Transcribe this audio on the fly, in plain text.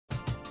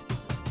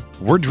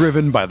We're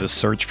driven by the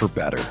search for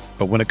better.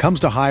 But when it comes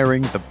to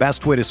hiring, the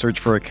best way to search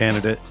for a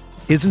candidate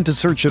isn't to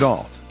search at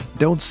all.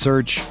 Don't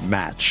search,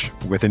 match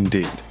with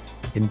Indeed.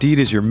 Indeed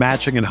is your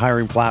matching and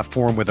hiring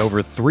platform with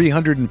over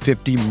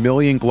 350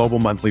 million global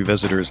monthly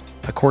visitors,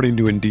 according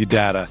to Indeed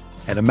data,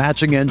 and a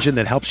matching engine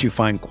that helps you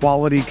find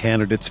quality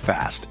candidates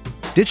fast.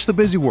 Ditch the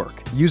busy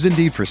work. Use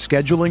Indeed for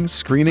scheduling,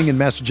 screening, and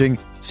messaging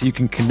so you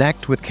can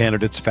connect with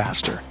candidates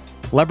faster.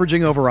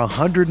 Leveraging over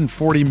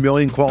 140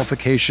 million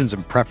qualifications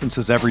and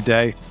preferences every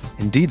day,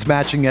 Indeed's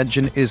matching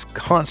engine is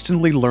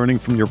constantly learning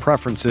from your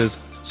preferences,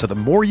 so the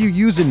more you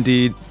use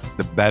Indeed,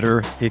 the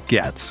better it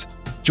gets.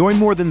 Join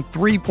more than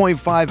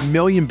 3.5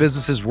 million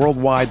businesses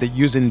worldwide that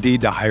use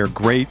Indeed to hire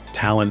great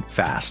talent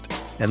fast.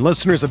 And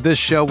listeners of this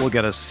show will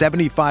get a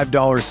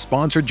 $75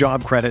 sponsored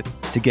job credit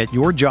to get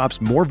your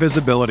jobs more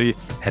visibility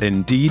at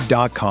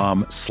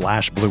Indeed.com/Blue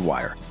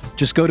Wire.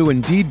 Just go to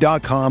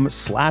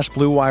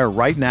Indeed.com/Blue Wire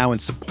right now and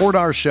support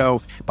our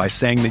show by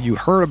saying that you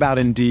heard about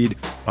Indeed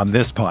on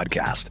this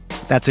podcast.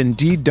 That's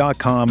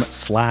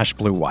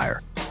Indeed.com/Blue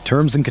Wire.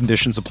 Terms and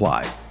conditions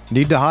apply.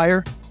 Need to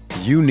hire?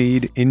 You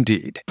need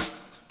Indeed.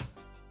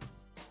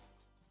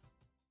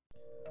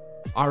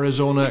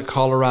 Arizona,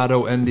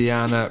 Colorado,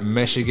 Indiana,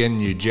 Michigan,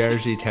 New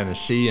Jersey,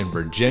 Tennessee, and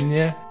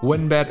Virginia.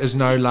 WynnBET is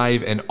now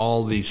live in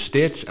all these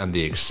states, and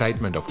the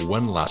excitement of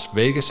Wynn Las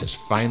Vegas has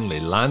finally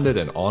landed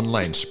in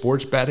online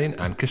sports betting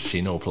and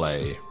casino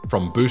play.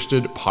 From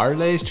boosted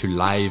parlays to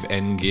live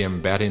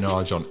in-game betting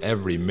odds on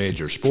every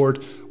major sport,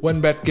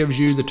 WynnBET gives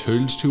you the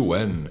tools to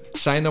win.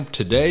 Sign up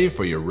today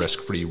for your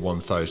risk-free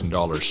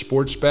 $1,000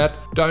 sports bet.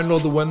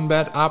 Download the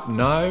WynnBET app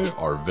now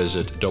or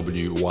visit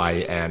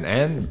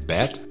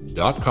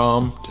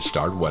wynnbet.com to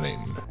start winning.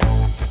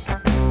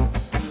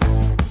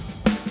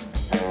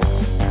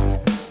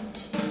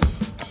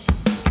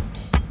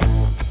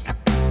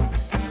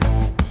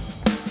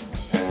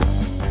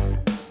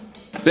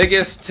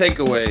 Biggest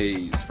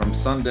takeaways from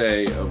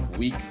Sunday of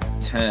Week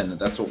 10.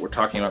 That's what we're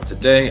talking about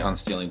today on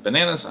Stealing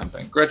Bananas. I'm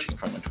Ben Gretsch. You can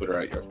find my Twitter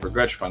at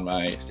 @YardsPerGretsch. Find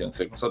my Stealing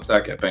Signal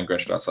Substack at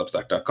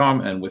bengretsch.substack.com.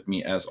 And with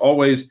me, as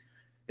always,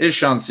 is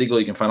Sean Siegel.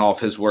 You can find all of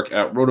his work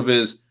at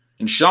Rotoviz.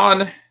 And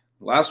Sean,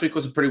 last week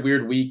was a pretty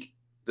weird week.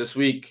 This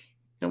week,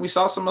 we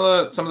saw some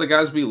of the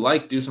guys we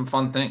like do some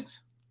fun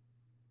things.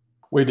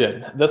 We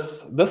did.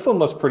 This one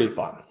was pretty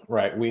fun,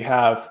 right? We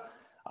have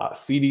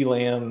CeeDee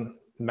Lamb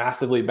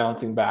massively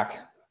bouncing back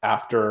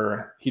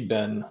after he'd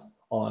been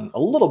on a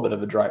little bit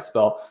of a dry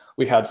spell.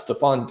 We had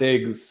Stefon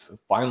Diggs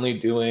finally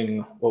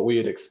doing what we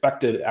had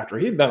expected after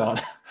he'd been on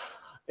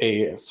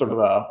a sort of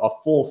a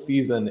full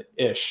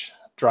season-ish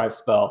dry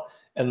spell.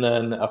 And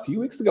then a few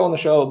weeks ago on the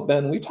show,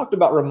 Ben, we talked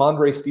about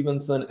Ramondre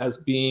Stevenson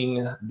as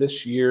being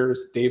this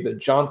year's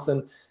David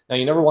Johnson. Now,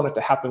 you never want it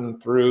to happen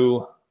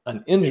through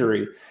an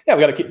injury. Yeah,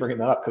 we got to keep bringing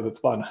that up because it's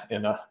fun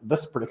in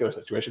this particular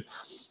situation.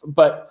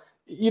 But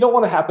you don't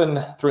want to happen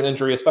through an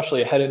injury,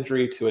 especially a head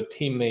injury to a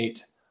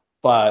teammate.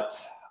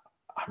 But,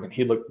 I mean,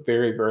 he looked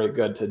very, very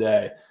good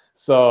today.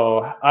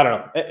 So, I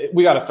don't know.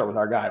 We got to start with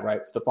our guy,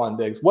 right? Stefon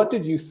Diggs. What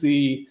did you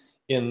see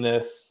in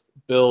this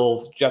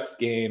Bills-Jets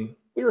game?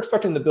 We were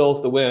expecting the Bills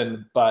to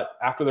win, but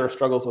after their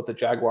struggles with the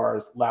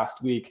Jaguars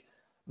last week,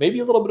 maybe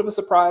a little bit of a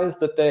surprise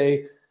that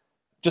they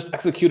just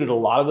executed a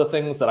lot of the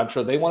things that I'm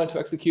sure they wanted to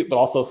execute, but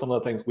also some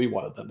of the things we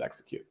wanted them to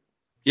execute.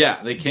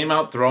 Yeah, they came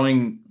out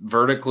throwing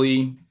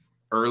vertically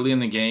early in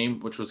the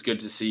game, which was good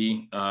to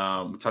see.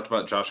 We talked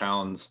about Josh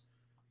Allen's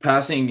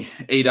passing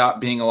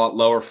ADOT being a lot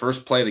lower.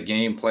 First play of the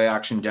game, play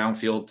action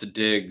downfield to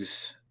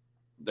Diggs.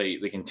 They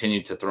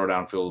continued to throw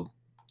downfield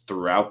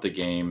throughout the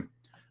game.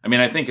 I mean,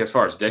 I think as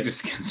far as Diggs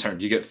is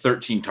concerned, you get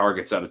 13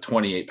 targets out of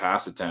 28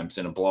 pass attempts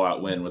in a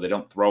blowout win where they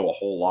don't throw a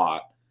whole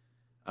lot.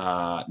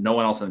 No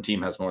one else on the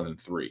team has more than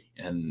 3,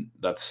 and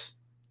that's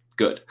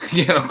good.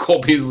 Cole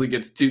Beasley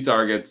gets 2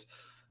 targets.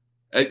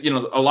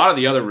 A lot of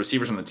the other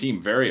receivers on the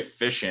team, very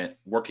efficient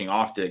working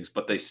off Diggs,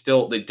 but they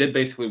did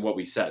basically what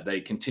we said. They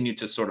continued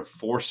to sort of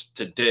force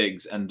to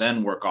Diggs and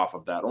then work off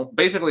of that.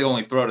 Basically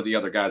only throw to the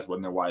other guys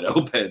when they're wide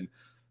open.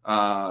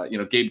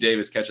 Gabe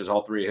Davis catches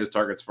all 3 of his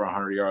targets for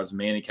 100 yards.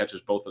 Manny catches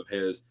both of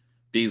his.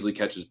 Beasley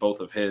catches both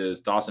of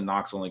his. Dawson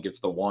Knox only gets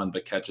the 1,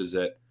 but catches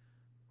it.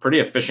 Pretty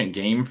efficient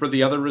game for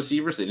the other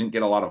receivers. They didn't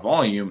get a lot of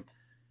volume.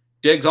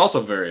 Diggs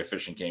also very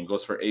efficient game.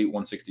 Goes for 8,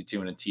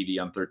 162 and a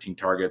TD on 13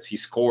 targets. He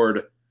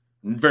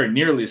very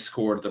nearly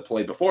scored the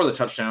play before the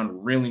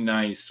touchdown. Really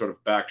nice sort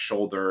of back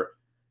shoulder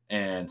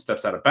and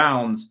steps out of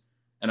bounds.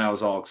 And I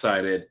was all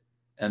excited.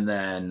 And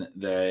then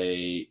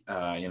they,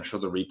 show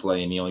the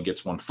replay, and he only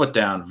gets 1 foot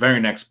down.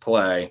 Very next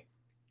play,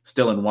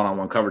 still in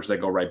one-on-one coverage, they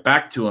go right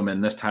back to him.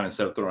 And this time,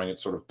 instead of throwing it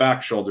sort of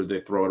back shoulder, they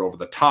throw it over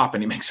the top,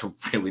 and he makes a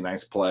really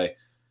nice play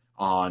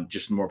on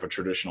just more of a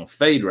traditional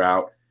fade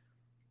route.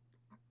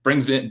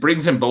 Brings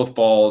in both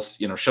balls,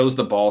 shows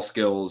the ball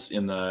skills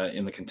in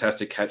the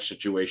contested catch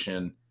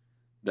situation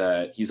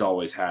that he's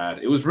always had.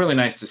 It was really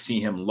nice to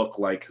see him look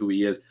like who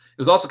he is. It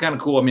was also kind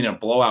of cool. I mean, a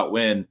blowout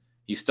win.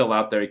 He's still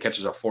out there. He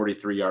catches a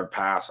 43-yard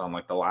pass on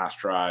the last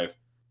drive.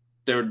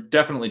 They're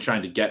definitely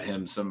trying to get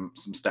him some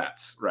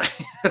stats, right?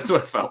 That's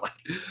what it felt like.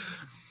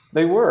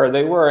 They were.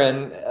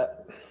 And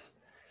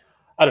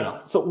I don't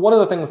know. So one of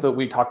the things that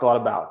we talked a lot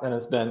about, and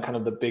has been kind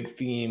of the big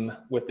theme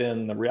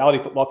within the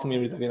reality football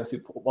community, the fantasy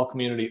football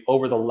community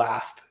over the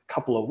last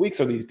couple of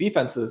weeks, are these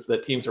defenses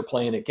that teams are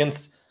playing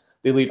against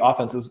the elite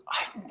offenses.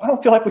 I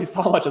don't feel like we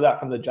saw much of that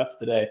from the Jets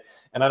today.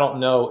 And I don't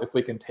know if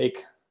we can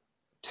take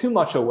too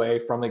much away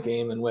from a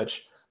game in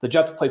which the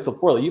Jets played so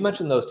poorly. You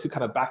mentioned those two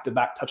kind of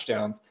back-to-back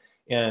touchdowns,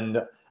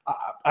 and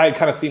I had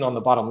kind of seen on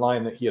the bottom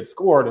line that he had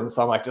scored. And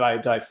so I'm like, did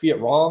I see it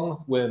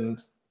wrong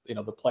when,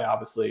 the play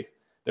obviously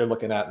they're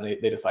looking at and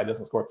they decide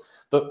doesn't score.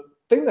 The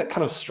thing that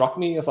kind of struck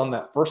me is on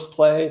that first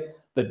play,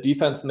 the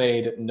defense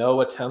made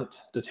no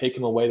attempt to take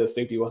him away. The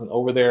safety wasn't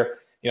over there.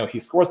 He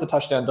scores the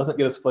touchdown, doesn't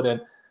get his foot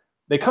in.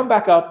 They come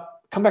back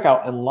out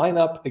and line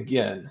up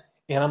again.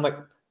 And I'm like,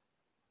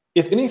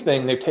 if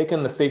anything, they've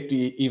taken the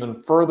safety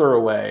even further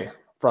away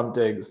from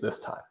Diggs this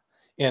time.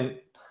 And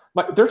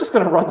they're just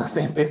going to run the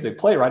same basic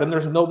play, right? And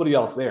there's nobody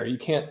else there. You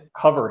can't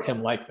cover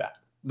him like that.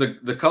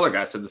 The color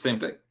guy said the same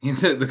thing.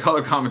 The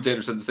color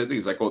commentator said the same thing.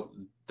 He's like, well,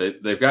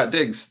 they've got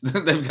Diggs.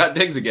 They've got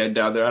Diggs again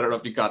down there. I don't know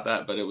if you caught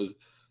that, but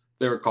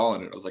they were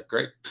calling it. I was like,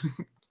 great.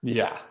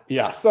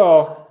 Yeah.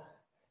 So,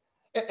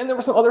 and there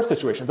were some other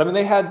situations. I mean,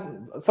 they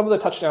had some of the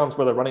touchdowns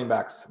where the running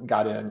backs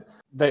got in.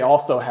 They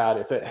also had,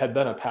 if it had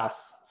been a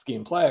pass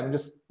scheme play, I mean,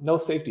 just no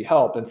safety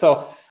help. And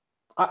so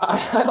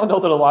I don't know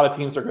that a lot of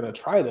teams are going to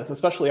try this,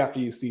 especially after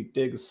you see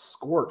Diggs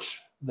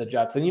scorch the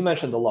Jets. And you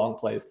mentioned the long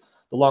plays.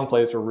 The long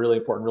plays were really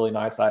important, really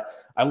nice. I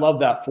love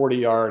that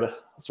 40-yard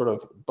sort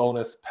of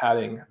bonus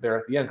padding there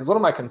at the end, because one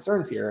of my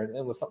concerns here, and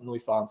it was something we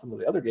saw in some of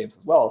the other games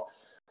as well, is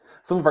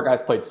some of our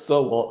guys played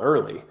so well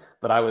early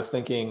that I was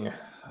thinking,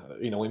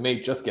 we may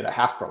just get a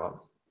half from them.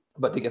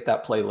 But to get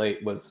that play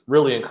late was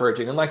really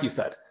encouraging. And like you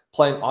said,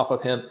 playing off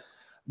of him.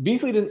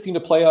 Beasley didn't seem to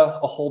play a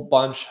whole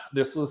bunch.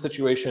 This was a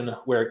situation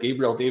where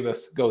Gabriel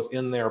Davis goes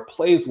in there,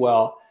 plays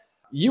well.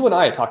 You and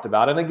I had talked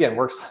about, and again,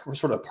 we're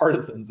sort of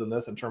partisans in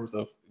this in terms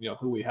of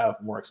who we have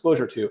more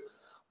exposure to,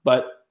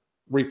 but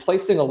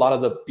replacing a lot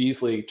of the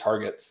Beasley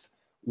targets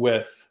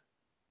with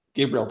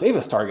Gabriel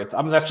Davis targets,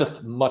 I mean, that's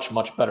just much,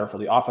 much better for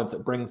the offense.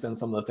 It brings in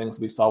some of the things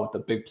we saw with the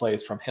big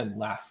plays from him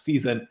last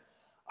season.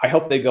 I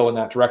hope they go in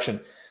that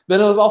direction. Then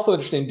it was also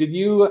interesting.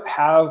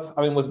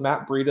 Was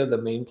Matt Breida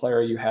the main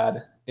player you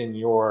had in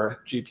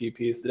your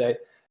GPPs today?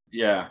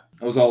 Yeah,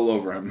 I was all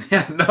over him.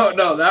 Yeah,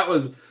 no, that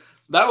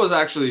was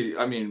actually,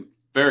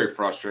 very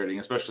frustrating,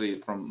 especially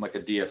from like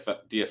a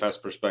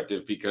DFS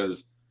perspective,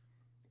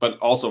 but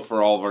also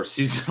for all of our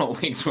seasonal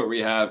leagues where we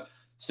have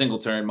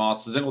Singletary and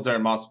Moss. Singletary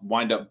and Moss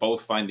wind up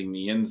both finding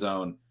the end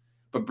zone,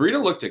 but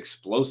Breida looked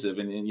explosive,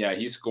 and yeah,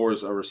 he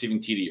scores a receiving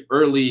TD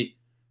early.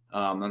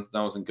 That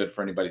wasn't good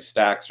for anybody's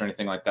stacks or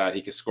anything like that.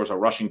 He scores a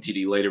rushing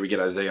TD later. We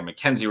get Isaiah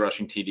McKenzie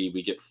rushing TD.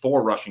 We get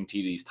 4 rushing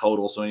TDs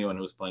total. So anyone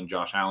who was playing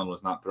Josh Allen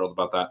was not thrilled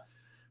about that.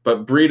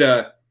 But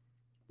Breida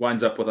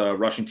winds up with a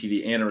rushing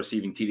TD and a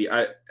receiving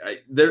TD.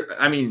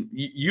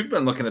 You've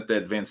been looking at the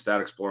Advanced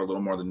Stat Explorer a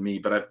little more than me,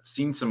 but I've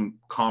seen some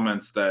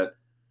comments that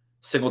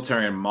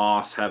Singletary and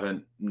Moss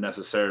haven't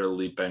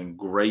necessarily been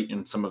great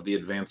in some of the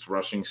advanced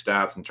rushing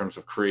stats in terms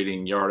of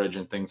creating yardage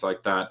and things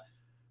like that.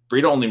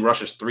 Breida only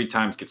rushes 3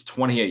 times, gets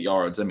 28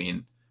 yards.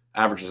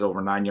 Averages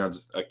over 9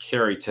 yards a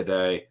carry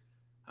today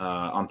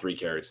on 3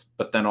 carries,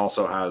 but then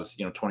also has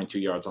 22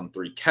 yards on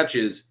 3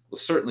 catches.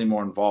 Was certainly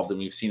more involved than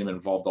we've seen him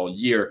involved all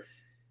year.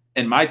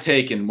 And my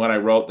take, and what I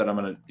wrote that I'm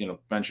going to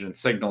mention in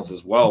Signals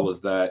as well,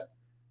 was that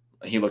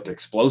he looked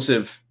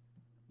explosive,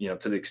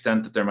 to the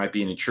extent that there might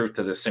be any truth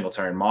to this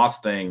Singletary and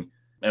Moss thing.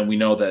 And we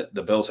know that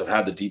the Bills have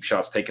had the deep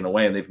shots taken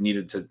away, and they've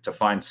needed to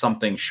find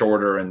something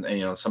shorter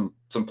and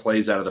some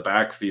plays out of the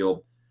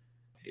backfield.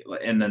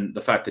 And then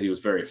the fact that he was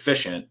very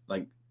efficient,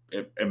 like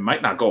it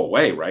might not go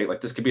away, right?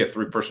 Like this could be a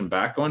 3-person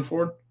back going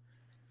forward.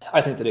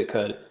 I think that it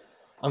could.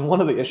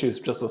 One of the issues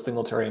just with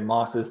Singletary and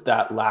Moss is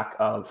that lack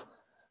of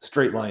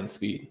straight line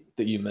speed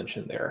that you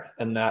mentioned there.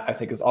 And that I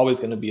think is always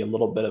going to be a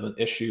little bit of an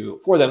issue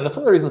for them. And that's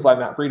one of the reasons why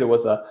Matt Breida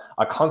was a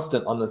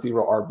constant on the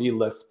 0 RB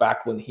list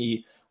back when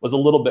he was a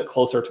little bit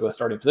closer to a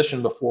starting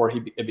position before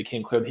it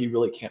became clear that he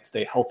really can't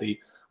stay healthy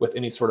with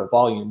any sort of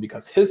volume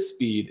because his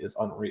speed is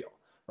unreal,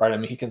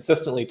 right? He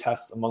consistently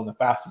tests among the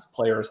fastest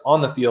players on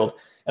the field.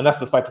 And that's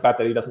despite the fact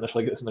that he doesn't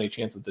necessarily get as many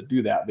chances to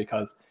do that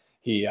because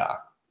he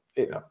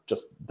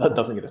just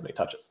doesn't get as many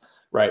touches.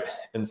 Right.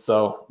 And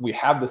so we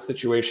have this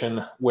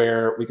situation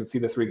where we can see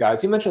the 3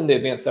 guys. You mentioned the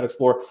Advanced Stat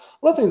Explorer.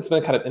 One of the things that's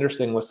been kind of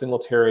interesting with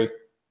Singletary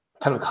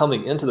kind of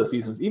coming into the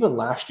seasons, even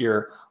last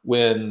year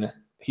when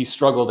he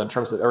struggled in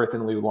terms of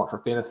everything we would want for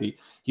fantasy,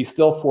 he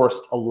still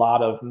forced a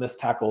lot of missed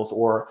tackles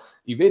or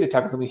evaded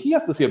tackles. He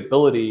has this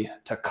ability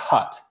to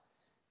cut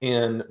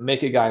and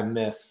make a guy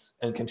miss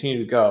and continue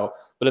to go.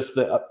 But it's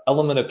the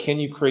element of, can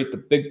you create the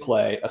big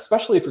play,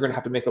 especially if you're going to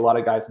have to make a lot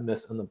of guys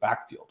miss in the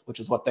backfield,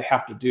 which is what they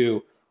have to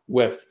do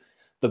with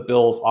the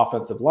Bills'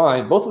 offensive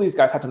line. Both of these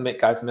guys have to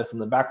make guys miss in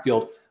the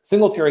backfield.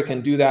 Singletary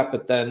can do that,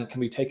 but then can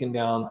be taken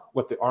down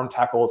with the arm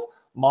tackles.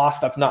 Moss,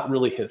 that's not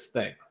really his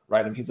thing,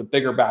 right? He's a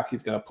bigger back.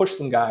 He's going to push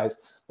some guys,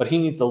 but he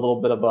needs a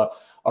little bit of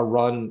a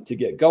run to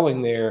get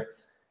going there.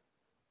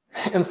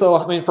 And so,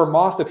 I mean, for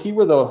Moss, if he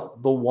were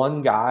the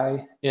one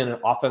guy in an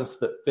offense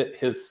that fit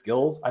his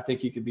skills, I think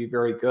he could be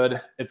very good.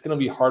 It's going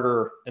to be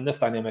harder in this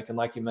dynamic. And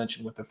like you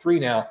mentioned, with the 3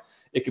 now,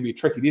 it could be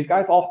tricky. These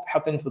guys all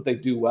have things that they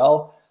do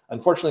well.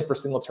 Unfortunately for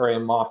Singletary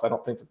and Moss, I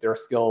don't think that their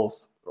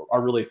skills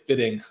are really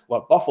fitting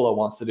what Buffalo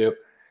wants to do.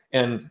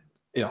 And,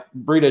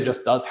 Breida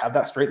just does have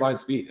that straight line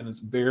speed and is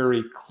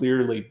very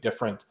clearly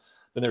different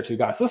than their 2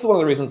 guys. So this is one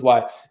of the reasons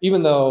why,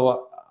 even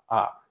though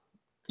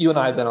you and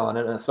I have been on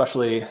it, and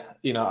especially,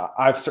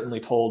 I've certainly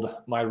told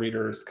my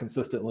readers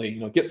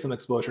consistently, get some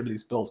exposure to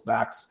these Bills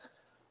backs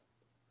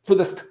for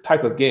this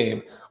type of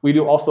game. We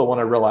do also want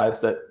to realize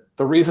that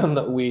the reason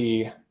that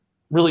we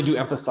really do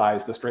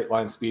emphasize the straight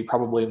line speed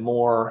probably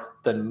more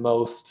than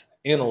most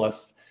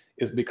analysts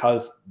is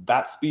because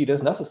that speed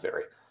is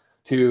necessary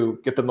to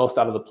get the most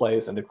out of the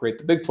plays and to create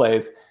the big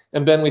plays.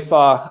 And Ben, we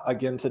saw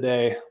again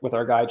today with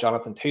our guy,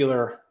 Jonathan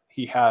Taylor,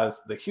 he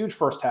has the huge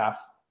first half,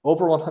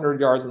 over 100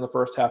 yards in the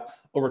first half,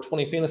 over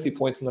 20 fantasy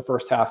points in the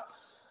first half.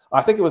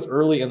 I think it was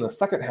early in the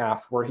second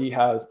half where he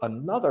has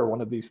another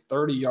one of these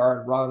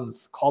 30-yard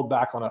runs called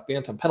back on a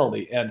phantom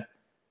penalty. And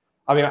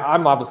I mean,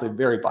 I'm obviously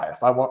very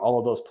biased. I want all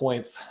of those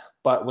points.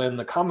 But when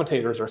the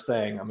commentators are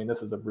saying, I mean,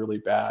 this is a really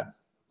bad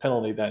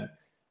penalty, then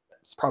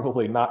it's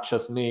probably not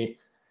just me.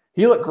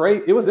 He looked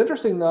great. It was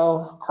interesting,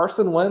 though.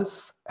 Carson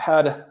Wentz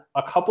had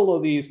a couple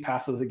of these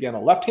passes again,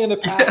 a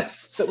left-handed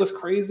pass that was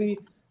crazy,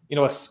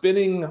 a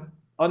spinning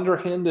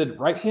underhanded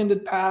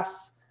right-handed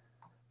pass.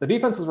 The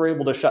defenses were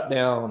able to shut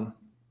down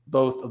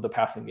both of the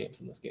passing games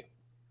in this game.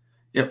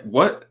 Yeah,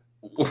 what?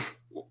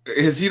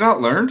 Has he not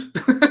learned?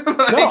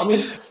 No, I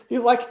mean,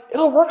 he's like,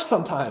 it'll work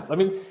sometimes. I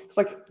mean, it's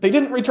like they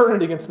didn't return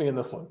it against me in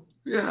this one.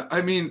 Yeah,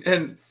 I mean,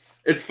 and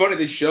it's funny,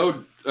 they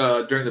showed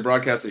during the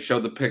broadcast, they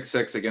showed the pick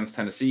 6 against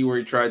Tennessee where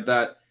he tried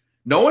that.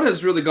 No one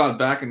has really gone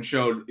back and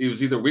showed, it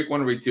was either week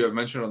 1 or week 2, I've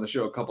mentioned it on the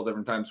show a couple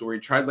different times, where he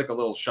tried like a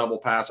little shovel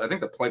pass. I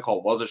think the play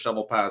call was a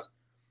shovel pass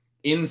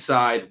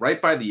inside,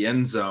 right by the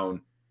end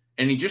zone,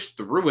 and he just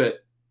threw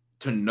it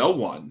to no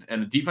one,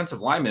 and a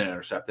defensive lineman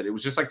intercepted. It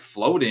was just like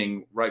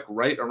floating right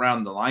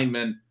around the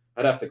lineman.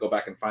 I'd have to go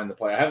back and find the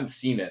play. I haven't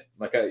seen it.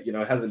 Like,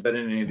 it hasn't been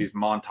in any of these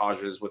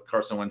montages with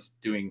Carson Wentz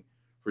doing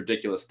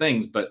ridiculous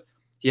things, but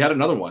he had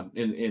another one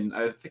in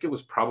I think it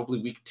was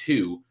probably week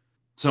 2.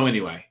 So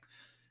anyway,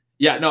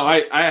 yeah, no,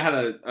 I'm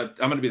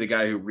going to be the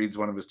guy who reads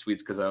one of his tweets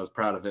because I was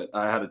proud of it.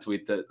 I had a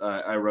tweet that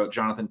I wrote,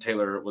 Jonathan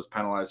Taylor was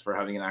penalized for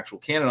having an actual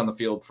cannon on the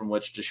field from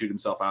which to shoot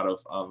himself out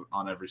of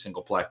on every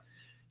single play.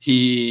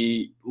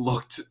 He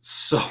looked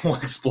so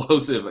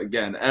explosive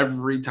again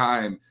every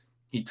time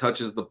he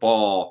touches the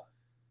ball.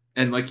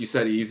 And like you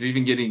said, he's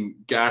even getting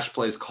gash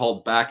plays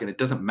called back, and it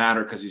doesn't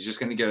matter because he's just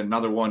going to get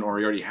another one, or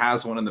he already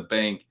has one in the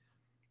bank.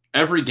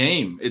 Every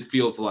game, it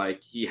feels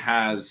like he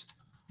has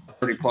a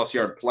 30-plus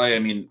yard play. I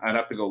mean, I'd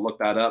have to go look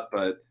that up,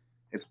 but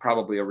it's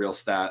probably a real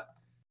stat.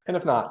 And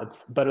if not,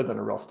 it's better than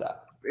a real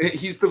stat.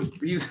 He's because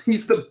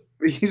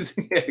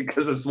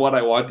it's what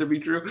I want to be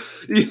true.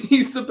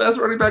 He's the best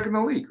running back in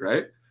the league,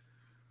 right?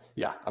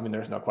 Yeah, I mean,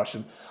 there's no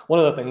question. One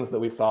of the things that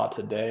we saw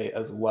today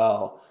as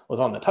well was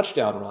on the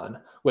touchdown run,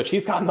 which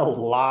he's gotten a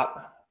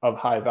lot of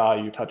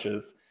high-value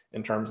touches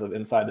in terms of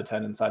inside the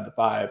 10, inside the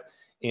 5.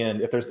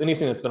 And if there's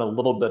anything that's been a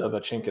little bit of a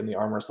chink in the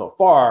armor so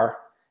far,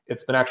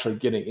 it's been actually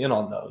getting in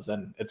on those.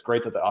 And it's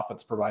great that the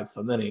offense provides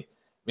so many.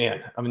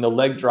 Man, I mean, the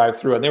leg drive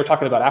through, and they were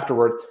talking about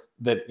afterward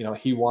that,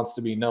 he wants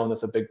to be known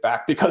as a big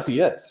back because he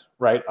is,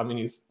 right? I mean,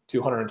 he's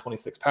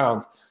 226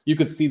 pounds. You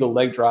could see the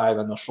leg drive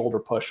and the shoulder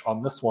push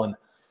on this one.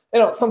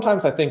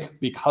 Sometimes I think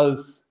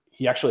because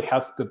he actually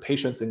has good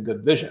patience and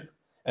good vision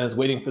and is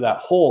waiting for that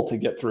hole to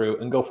get through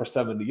and go for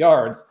 70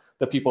 yards,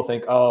 that people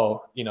think,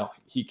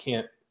 he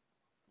can't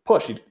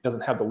push. He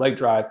doesn't have the leg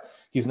drive.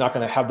 He's not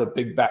going to have the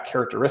big back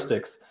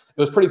characteristics. It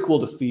was pretty cool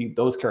to see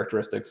those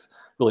characteristics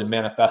really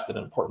manifest in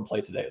an important play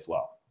today as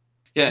well.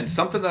 Yeah, and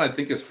something that I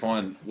think is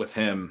fun with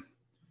him,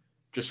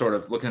 just sort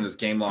of looking at his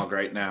game log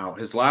right now,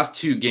 his last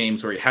 2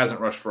 games where he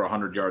hasn't rushed for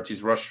 100 yards,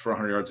 he's rushed for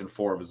 100 yards in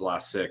 4 of his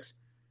last 6.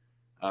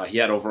 He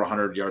had over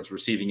 100 yards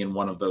receiving in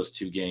one of those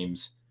 2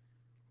 games.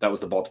 That was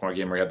the Baltimore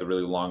game where he had the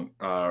really long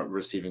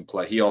receiving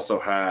play. He also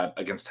had,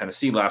 against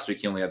Tennessee last week,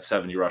 he only had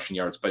 70 rushing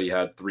yards, but he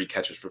had 3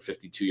 catches for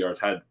 52 yards,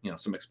 had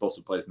some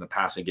explosive plays in the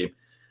passing game.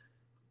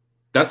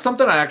 That's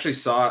something I actually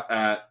saw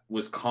at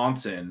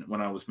Wisconsin when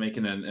I was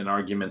making an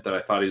argument that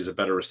I thought he was a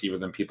better receiver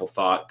than people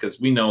thought,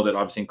 because we know that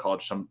obviously in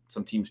college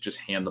some teams just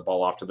hand the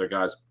ball off to their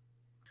guys.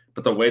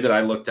 But the way that I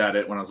looked at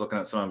it when I was looking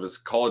at some of his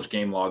college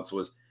game logs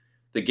was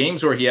the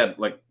games where he had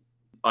like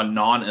a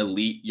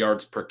non-elite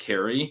yards per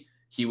carry,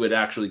 he would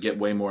actually get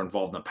way more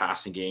involved in the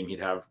passing game.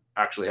 He'd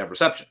actually have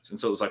receptions. And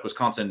so it was like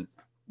Wisconsin,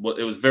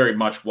 it was very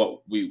much what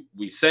we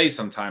say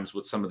sometimes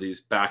with some of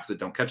these backs that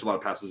don't catch a lot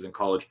of passes in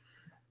college.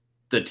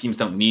 The teams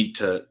don't need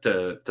to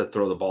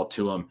throw the ball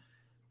to him.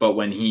 But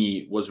when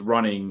he was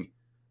running,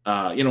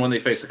 when they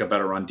face like a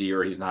better run D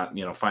or he's not,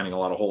 finding a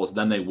lot of holes,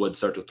 then they would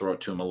start to throw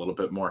it to him a little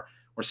bit more.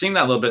 We're seeing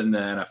that a little bit in the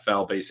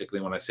NFL, basically,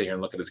 when I sit here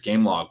and look at his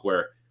game log,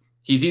 where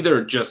he's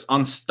either just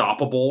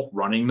unstoppable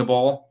running the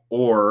ball,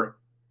 or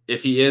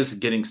if he is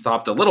getting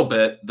stopped a little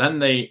bit, then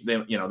they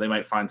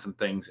might find some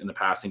things in the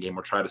passing game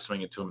or try to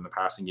swing it to him in the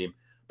passing game.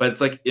 But it's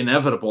like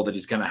inevitable that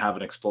he's going to have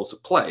an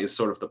explosive play is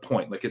sort of the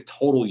point. Like his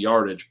total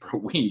yardage per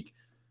week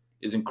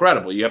is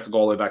incredible. You have to go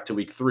all the way back to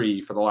week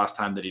 3 for the last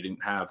time that he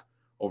didn't have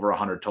over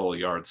 100 total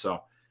yards.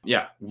 So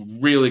yeah,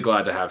 really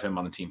glad to have him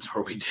on the teams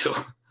where we do.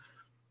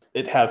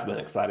 It has been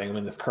exciting. I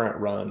mean, this current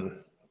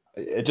run,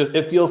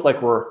 it feels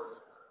like we're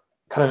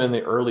kind of in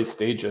the early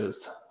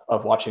stages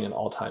of watching an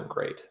all-time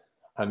great.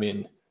 I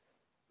mean,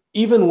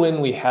 even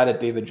when we had a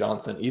David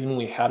Johnson, even when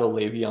we had a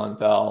Le'Veon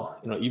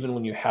Bell, even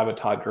when you have a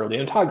Todd Gurley,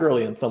 and Todd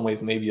Gurley in some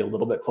ways maybe a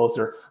little bit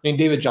closer. I mean,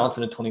 David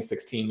Johnson in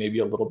 2016 maybe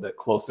a little bit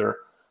closer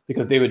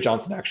because David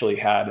Johnson actually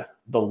had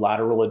the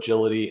lateral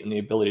agility and the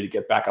ability to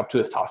get back up to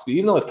his top speed,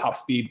 even though his top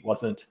speed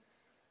wasn't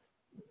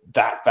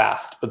that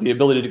fast, but the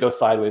ability to go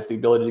sideways, the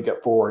ability to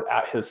get forward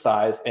at his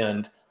size,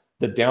 and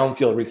the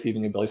downfield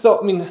receiving ability. So,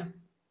 I mean,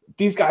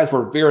 these guys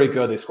were very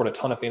good. They scored a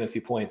ton of fantasy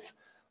points,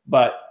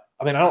 but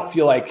I mean, I don't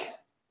feel like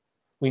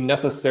we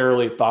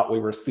necessarily thought we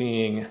were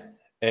seeing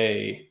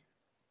a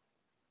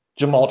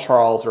Jamal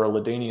Charles or a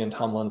LaDainian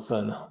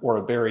Tomlinson or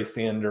a Barry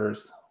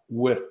Sanders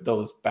with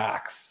those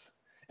backs.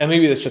 And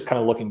maybe that's just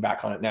kind of looking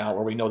back on it now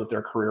where we know that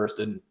their careers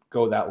didn't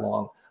go that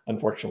long.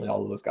 Unfortunately,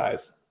 all of those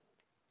guys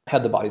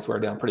had the bodies wear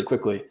down pretty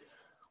quickly.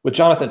 With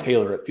Jonathan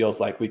Taylor, it feels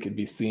like we could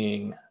be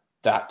seeing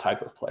that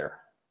type of player.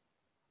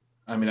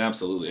 I mean,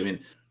 absolutely. I mean,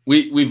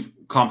 we've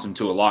comped him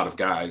to a lot of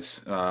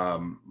guys,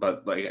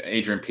 but like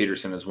Adrian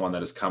Peterson is one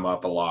that has come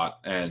up a lot,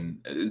 and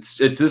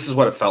this is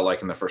what it felt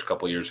like in the first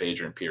couple of years of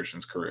Adrian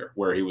Peterson's career,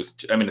 where he was,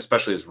 I mean,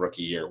 especially his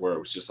rookie year, where it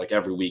was just like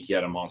every week he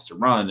had a monster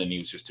run and he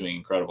was just doing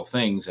incredible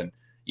things, and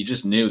you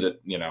just knew that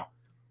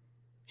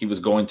he was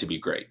going to be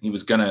great. He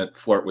was going to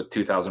flirt with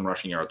 2,000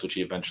 rushing yards, which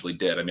he eventually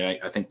did. I mean,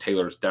 I think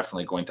Taylor is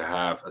definitely going to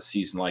have a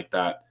season like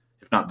that,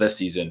 if not this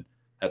season,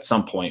 at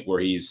some point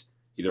where he's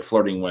either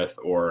flirting with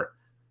or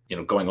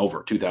going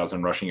over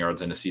 2,000 rushing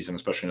yards in a season,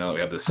 especially now that we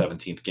have the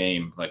 17th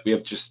game. Like, we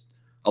have just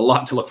a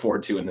lot to look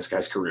forward to in this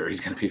guy's career. He's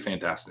going to be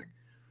fantastic.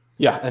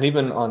 Yeah, and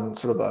even on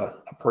sort of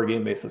a per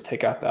game basis,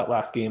 take out that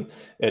last game,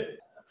 it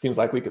seems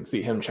like we could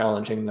see him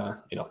challenging the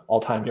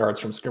all-time yards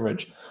from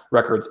scrimmage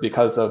records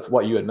because of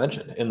what you had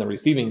mentioned in the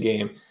receiving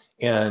game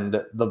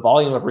and the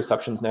volume of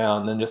receptions now,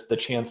 and then just the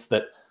chance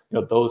that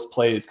those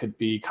plays could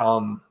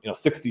become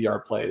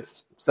 60-yard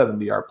plays,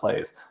 70-yard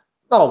plays.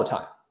 Not all the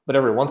time, but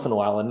every once in a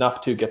while,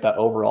 enough to get that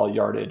overall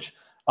yardage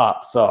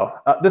up. So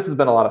this has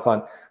been a lot of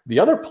fun. The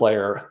other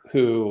player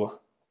who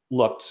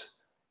looked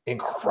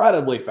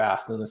incredibly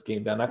fast in this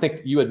game, Ben, I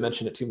think you had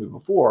mentioned it to me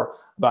before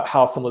about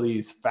how some of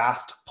these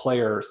fast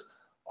players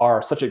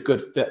are such a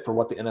good fit for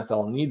what the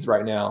NFL needs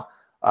right now.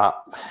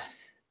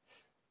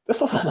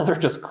 This was another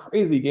just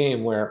crazy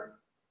game where,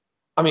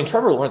 I mean,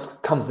 Trevor Lawrence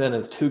comes in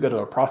as too good of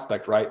a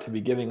prospect, right, to be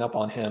giving up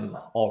on him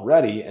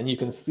already. And you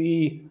can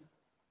see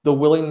the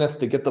willingness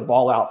to get the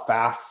ball out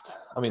fast.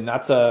 I mean,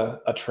 that's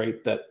a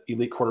trait that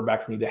elite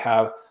quarterbacks need to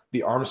have.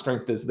 The arm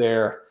strength is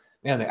there.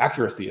 Man, the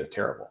accuracy is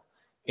terrible.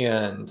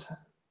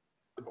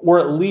 Or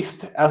at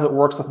least as it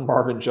works with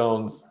Marvin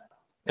Jones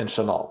and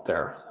Shenault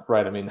there,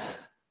 right? I mean,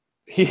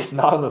 he's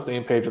not on the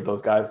same page with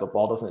those guys. The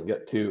ball doesn't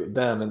get to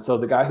them. And so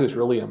the guy who's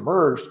really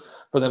emerged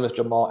for them is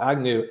Jamal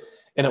Agnew.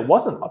 And it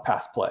wasn't a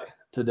pass play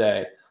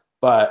today,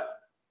 but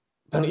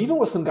even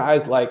with some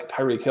guys like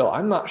Tyreek Hill,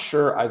 I'm not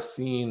sure I've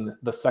seen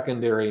the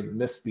secondary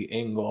miss the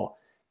angle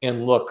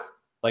and look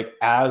like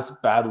as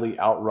badly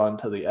outrun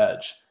to the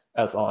edge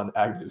as on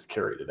Agnew's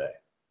carry today.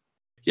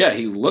 Yeah,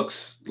 he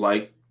looks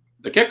like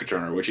the kick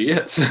returner, which he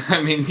is.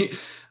 I mean,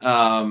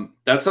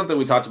 that's something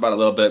we talked about a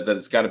little bit, that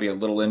it's got to be a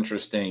little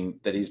interesting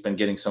that he's been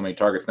getting so many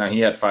targets. Now, he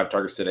had 5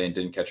 targets today and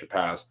didn't catch a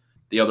pass.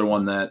 The other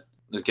one that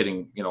is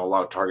getting a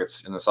lot of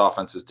targets in this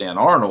offense is Dan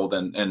Arnold,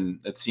 and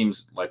it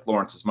seems like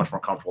Lawrence is much more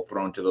comfortable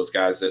throwing to those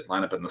guys that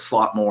line up in the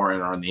slot more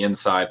and are on the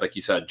inside. Like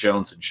you said,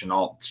 Jones and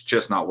Shenault, it's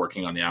just not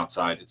working on the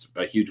outside. It's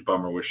a huge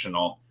bummer with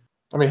Shenault.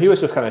 I mean, he was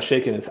just kind of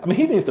shaking his – I mean,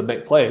 he needs to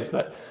make plays,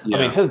 but, yeah.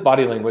 I mean, his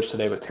body language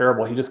today was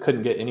terrible. He just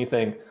couldn't get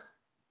anything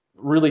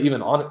really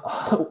even on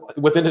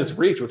within his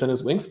reach, within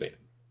his wingspan.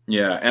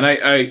 Yeah, and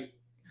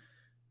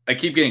I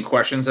keep getting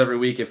questions every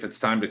week if it's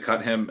time to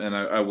cut him, and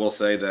I will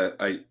say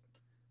that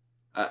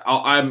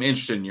I'm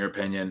interested in your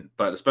opinion,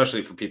 but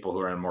especially for people who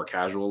are in more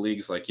casual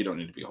leagues, like, you don't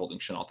need to be holding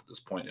Shenault at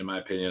this point, in my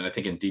opinion. I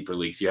think in deeper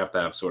leagues, you have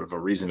to have sort of a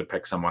reason to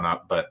pick someone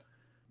up, but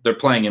they're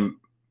playing him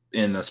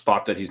in a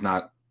spot that he's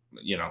not,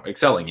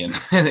 excelling in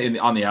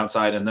on the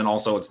outside. And then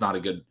also it's not a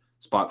good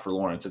spot for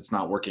Lawrence. It's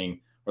not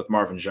working with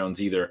Marvin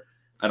Jones either.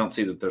 I don't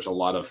see that there's a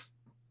lot of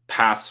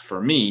paths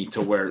for me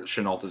to where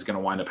Shenault is going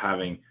to wind up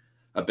having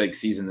a big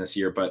season this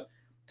year, but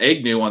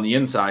Agnew on the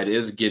inside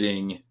is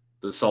getting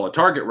the solid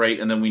target rate.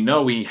 And then we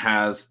know he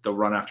has the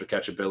run after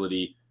catch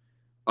ability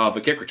of a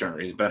kick returner.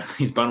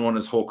 He's been one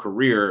his whole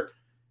career.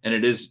 And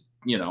it is,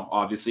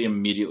 obviously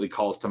immediately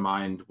calls to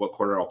mind what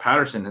Cordarrelle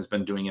Patterson has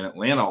been doing in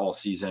Atlanta all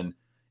season.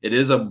 It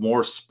is a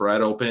more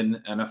spread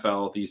open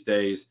NFL these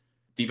days.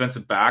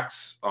 Defensive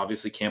backs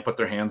obviously can't put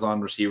their hands on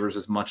receivers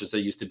as much as they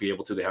used to be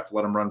able to. They have to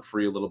let them run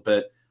free a little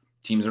bit.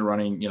 teams are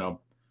running, I don't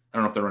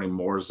know if they're running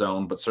more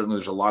zone, but certainly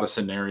there's a lot of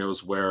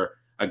scenarios where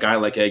a guy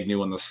like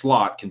Agnew in the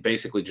slot can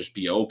basically just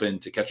be open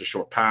to catch a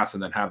short pass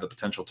and then have the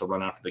potential to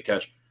run after the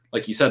catch.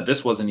 Like you said,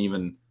 this wasn't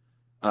even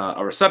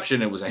a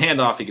reception. It was a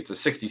handoff. He gets a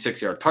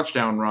 66-yard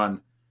touchdown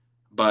run.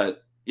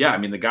 But yeah, I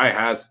mean, the guy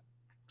has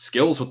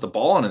skills with the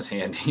ball in his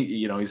hand.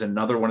 He's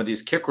another one of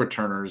these kick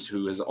returners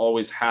who has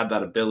always had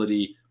that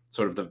ability,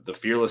 sort of the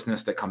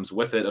fearlessness that comes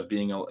with it of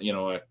being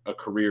a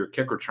career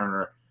kick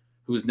returner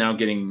who's now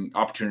getting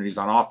opportunities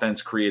on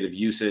offense, creative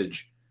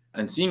usage,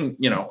 and seeing,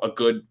 a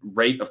good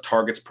rate of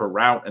targets per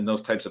route and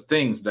those types of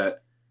things,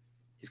 that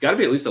he's got to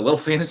be at least a little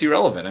fantasy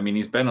relevant. I mean,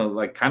 he's been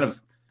kind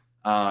of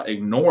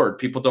ignored.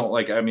 People don't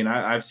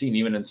I've seen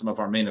even in some of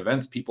our main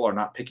events, people are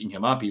not picking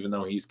him up, even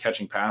though he's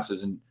catching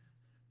passes and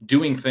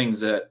doing things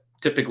that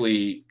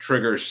typically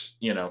triggers,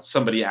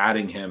 somebody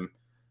adding him.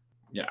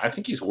 Yeah, I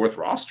think he's worth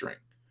rostering.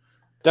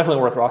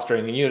 Definitely worth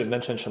rostering. And you had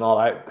mentioned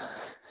Shenault.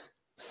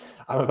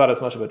 I'm about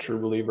as much of a true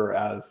believer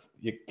as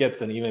it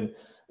gets, and even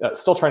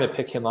still trying to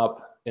pick him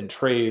up in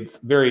trades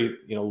very,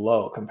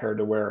 low compared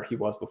to where he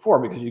was before,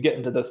 because you get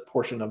into this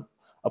portion of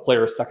a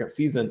player's second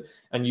season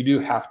and you do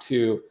have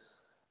to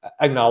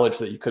acknowledge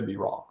that you could be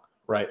wrong,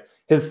 right?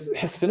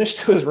 His finish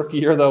to his rookie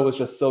year, though, was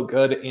just so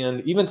good.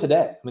 And even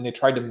today, they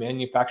tried to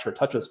manufacture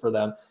touches for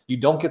them. You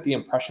don't get the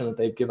impression that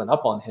they've given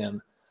up on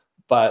him.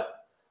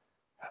 But,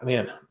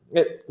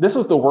 this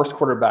was the worst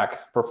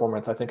quarterback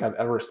performance I think I've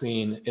ever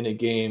seen in a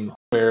game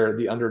where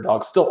the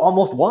underdog still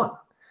almost won.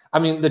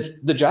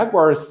 The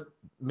Jaguars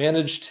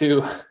managed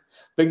to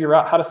figure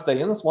out how to stay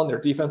in this one. Their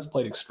defense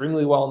played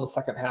extremely well in the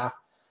second half.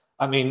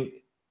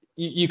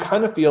 You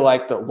kind of feel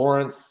like that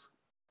Lawrence,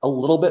 a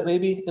little bit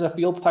maybe in a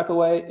Fields type of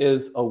way,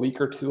 is a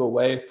week or two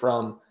away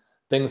from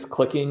things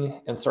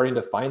clicking and starting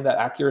to find that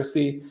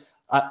accuracy.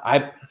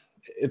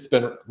 It's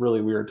been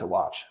really weird to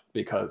watch,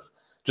 because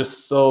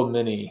just so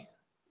many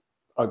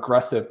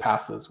aggressive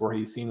passes where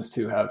he seems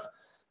to have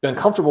been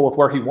comfortable with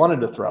where he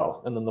wanted to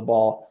throw, and then the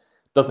ball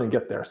doesn't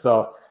get there.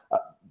 So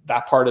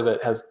that part of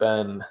it has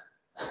been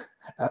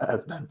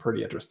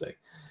pretty interesting.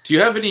 Do you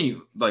have any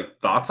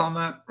thoughts on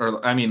that? Or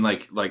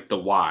like the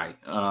why?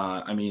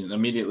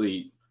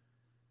 Immediately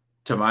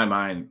to my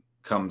mind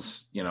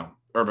comes,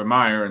 Urban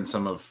Meyer and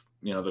some of,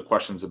 the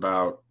questions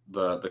about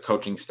the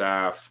coaching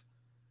staff.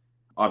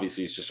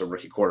 Obviously he's just a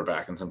rookie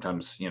quarterback, and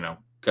sometimes,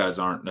 guys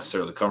aren't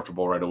necessarily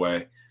comfortable right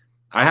away.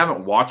 I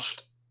haven't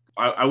watched,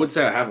 I would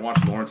say I haven't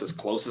watched Lawrence as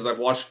close as I've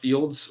watched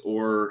Fields,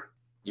 or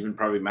even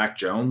probably Mac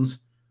Jones,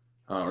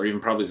 or even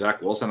probably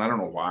Zach Wilson. I don't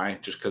know why,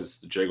 just because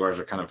the Jaguars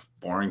are kind of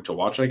boring to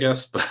watch, I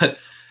guess. But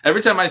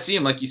every time I see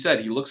him, like you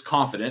said, he looks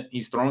confident.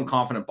 He's throwing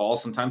confident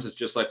balls. Sometimes it's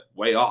just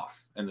way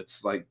off, and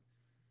it's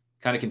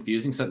kind of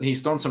confusing. So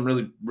he's thrown some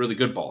really, really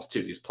good balls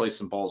too. He's placed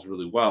some balls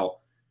really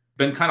well.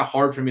 Been kind of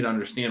hard for me to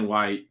understand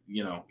why,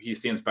 he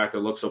stands back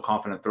there, looks so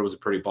confident, throws a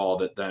pretty ball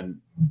that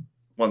then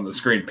when the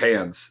screen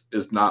pans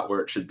is not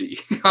where it should be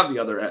on the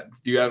other end.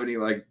 Do you have any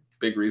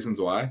big reasons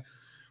why?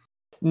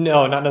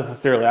 No, not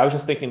necessarily. I was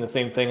just thinking the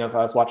same thing as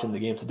I was watching the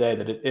game today,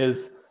 that it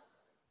is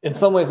in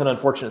some ways an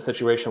unfortunate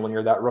situation when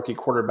you're that rookie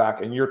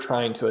quarterback and you're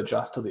trying to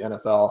adjust to the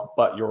NFL,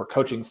 but your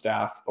coaching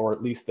staff, or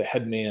at least the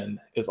head man,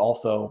 is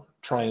also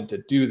trying to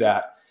do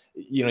that.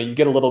 You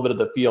get a little bit of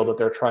the feel that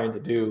they're trying to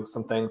do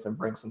some things and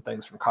bring some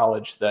things from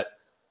college that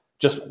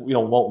just,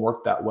 won't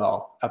work that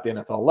well at the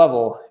NFL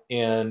level.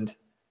 And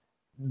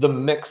the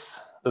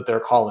mix that they're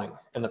calling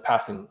in the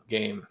passing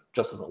game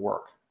just doesn't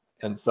work.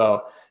 And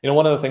so,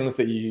 one of the things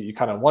that you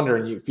kind of wonder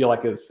and you feel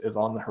like is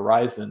on the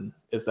horizon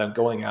is them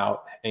going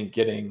out and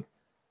getting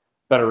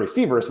better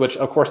receivers, which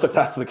of course, if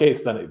that's the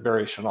case, then it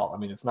buries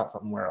Shenault. It's not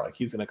something where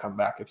he's going to come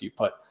back if you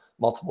put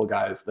multiple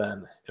guys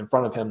then in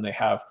front of him. They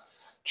have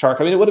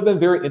Chark. It would have been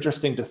very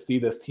interesting to see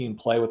this team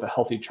play with a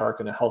healthy Chark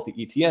and a healthy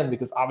ETN,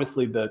 because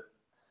obviously the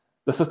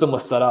system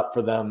was set up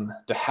for them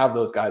to have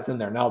those guys in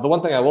there. Now, the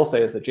one thing I will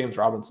say is that James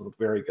Robinson looked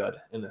very good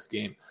in this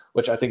game,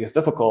 which I think is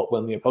difficult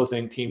when the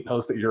opposing team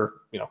knows that your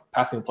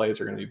passing plays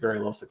are going to be very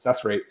low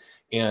success rate,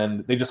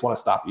 and they just want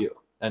to stop you.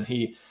 And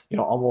he,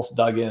 almost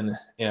dug in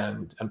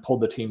and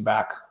pulled the team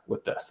back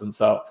with this. And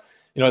so,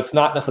 it's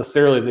not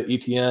necessarily that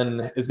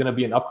ETN is going to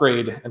be an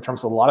upgrade in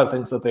terms of a lot of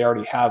things that they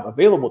already have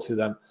available to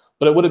them,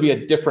 but it would be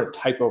a different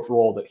type of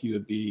role that he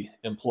would be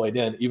employed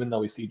in, even though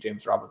we see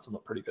James Robinson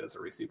look pretty good as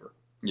a receiver.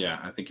 Yeah,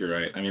 I think you're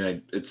right.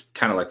 It's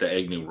kind of like the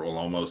Agnew role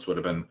almost would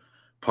have been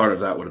part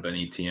of that would have been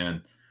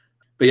ETN.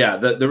 But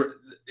yeah,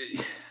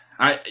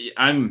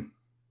 I'm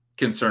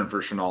concerned for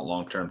Shenault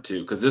long term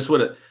too, because this would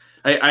have.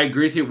 I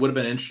agree with you. It would have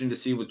been interesting to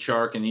see with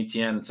Chark and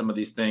ETN and some of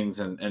these things,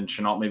 and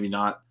Shenault maybe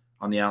not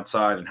on the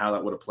outside, and how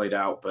that would have played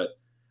out. But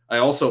I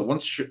also,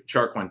 once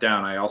Chark went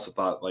down, I also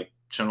thought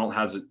Shenault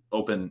has it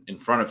open in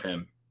front of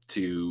him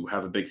to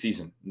have a big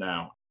season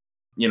now.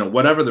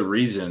 Whatever the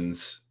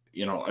reasons,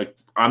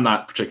 I'm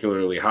not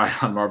particularly high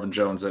on Marvin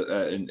Jones,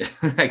 and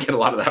I get a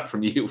lot of that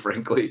from you,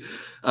 frankly.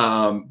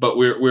 But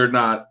we're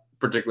not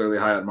particularly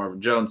high on Marvin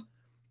Jones.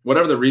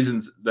 Whatever the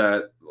reasons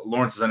that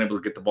Lawrence is unable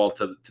to get the ball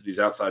to these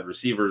outside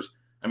receivers,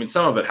 I mean,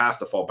 some of it has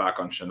to fall back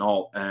on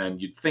Shenault,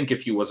 and you'd think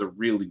if he was a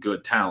really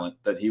good talent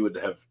that he would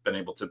have been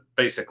able to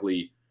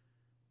basically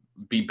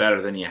be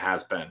better than he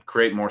has been,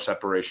 create more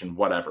separation,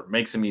 whatever,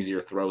 make some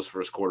easier throws for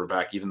his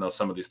quarterback, even though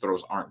some of these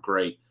throws aren't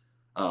great.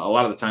 A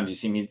lot of the times you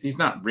see him, he's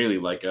not really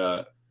like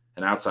an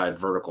outside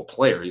vertical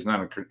player. He's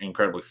not an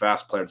incredibly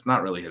fast player. It's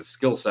not really his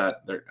skill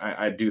set.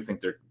 I do think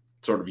they're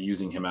sort of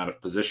using him out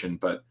of position,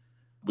 but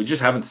we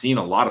just haven't seen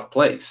a lot of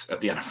plays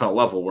at the NFL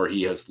level where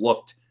he has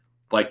looked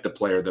like the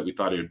player that we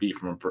thought he would be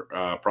from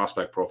a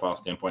prospect profile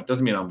standpoint.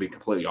 Doesn't mean I'll be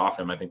completely off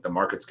him. I think the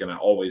market's going to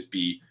always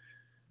be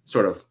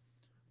sort of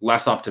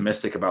less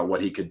optimistic about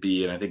what he could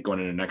be. And I think going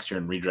into next year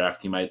in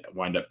redraft, he might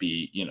wind up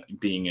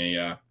being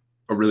a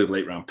really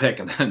late round pick.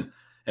 And then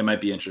it might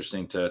be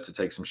interesting to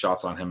take some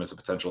shots on him as a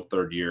potential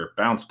third year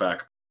bounce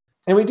back.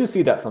 And we do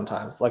see that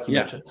sometimes, like you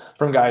mentioned,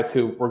 from guys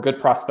who were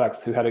good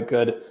prospects, who had a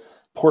good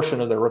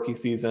portion of their rookie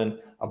season,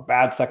 a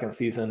bad second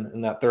season in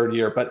that third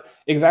year. But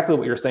exactly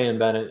what you're saying,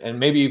 Ben, and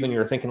maybe even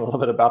you're thinking a little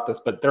bit about this,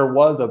 but there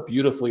was a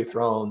beautifully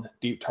thrown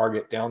deep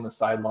target down the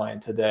sideline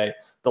today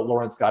that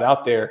Lawrence got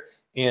out there.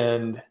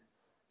 And,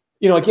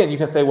 again, you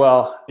can say,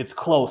 well, it's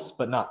close,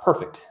 but not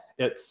perfect.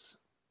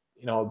 It's,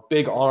 a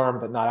big arm,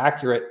 but not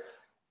accurate.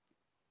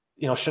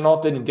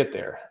 Shenault didn't get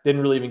there,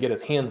 didn't really even get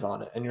his hands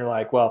on it. And you're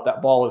like, well, if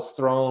that ball is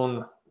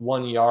thrown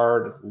 1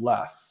 yard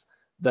less,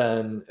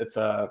 then it's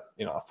a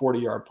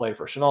 40-yard play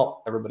for Shenault.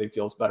 Everybody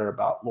feels better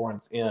about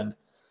Lawrence and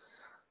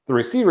the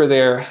receiver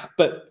there.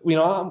 But,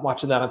 I'm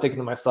watching that. I'm thinking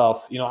to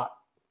myself,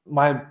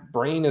 my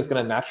brain is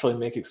going to naturally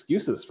make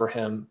excuses for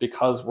him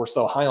because we're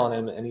so high on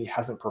him and he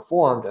hasn't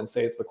performed and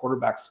say it's the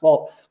quarterback's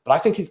fault. But I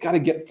think he's got to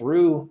get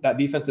through that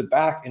defensive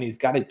back and he's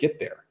got to get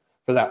there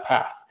for that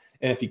pass.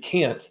 And if he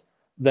can't,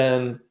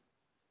 then,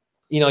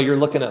 you're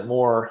looking at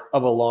more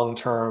of a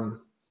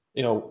long-term,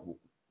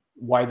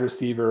 wide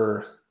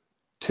receiver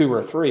 2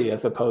 or 3,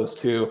 as opposed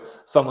to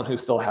someone who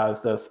still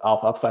has this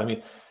alpha upside. I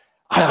mean,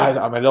 I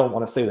don't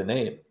want to say the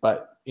name,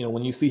 but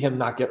when you see him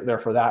not get there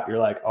for that, you're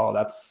like, oh,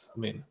 that's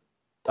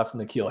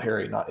N'Keal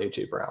Harry, not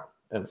AJ Brown.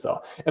 And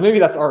maybe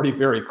that's already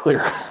very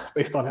clear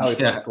based on how he's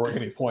not scoring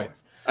any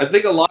points. I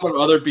think a lot of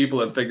other people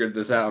have figured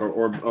this out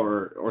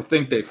or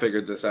think they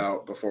figured this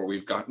out before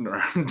we've gotten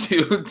around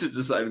to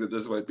deciding that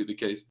this might be the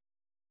case.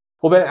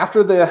 Well, Ben,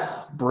 after the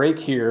break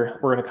here,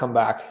 we're going to come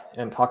back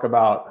and talk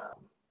about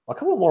a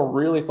couple more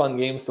really fun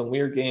games, some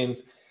weird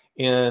games,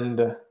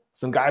 and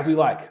some guys we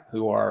like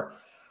who are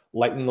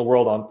lighting the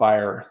world on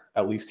fire,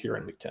 at least here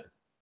in Week 10.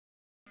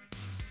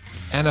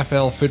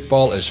 NFL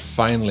football is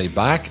finally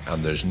back,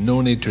 and there's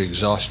no need to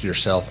exhaust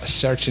yourself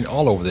searching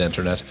all over the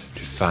internet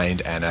to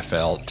find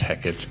NFL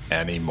tickets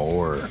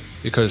anymore.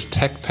 Because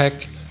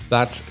TickPick,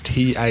 that's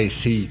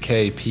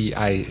TickPick,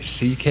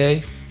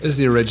 is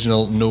the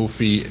original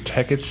no-fee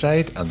ticket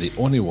site and the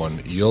only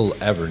one you'll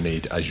ever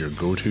need as your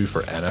go-to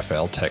for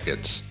NFL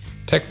tickets.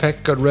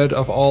 TickPick got rid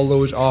of all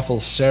those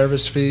awful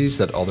service fees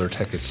that other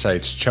ticket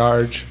sites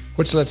charge,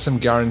 which lets them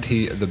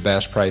guarantee the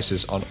best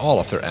prices on all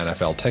of their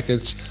NFL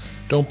tickets.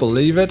 Don't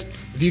believe it?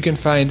 If you can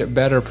find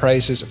better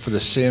prices for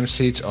the same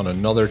seats on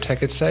another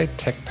ticket site,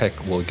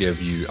 TickPick will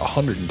give you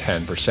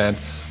 110%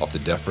 of the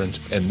difference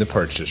in the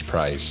purchase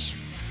price.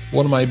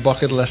 One of my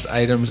bucket list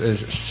items is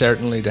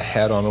certainly to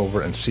head on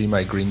over and see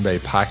my Green Bay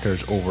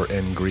Packers over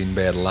in Green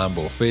Bay at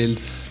Lambeau Field.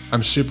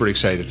 I'm super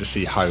excited to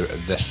see how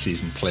this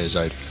season plays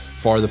out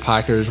for the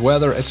Packers,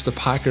 whether it's the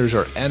Packers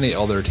or any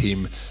other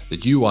team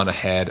that you want to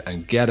head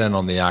and get in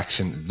on the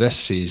action this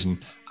season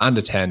and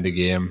attend a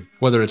game.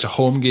 Whether it's a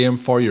home game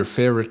for your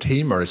favorite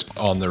team or it's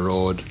on the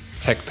road,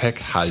 TickPick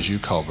has you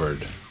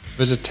covered.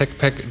 Visit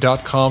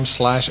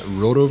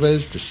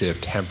tickpick.com/rotoviz to save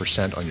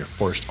 10% on your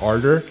first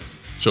order.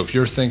 So if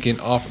you're thinking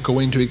of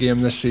going to a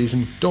game this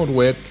season, don't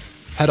wait.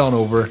 Head on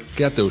over,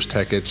 get those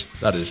tickets.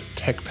 That is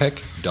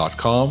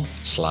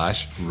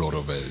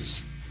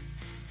tickpick.com/rotoviz.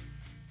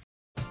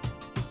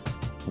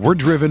 We're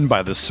driven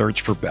by the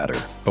search for better.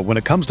 But when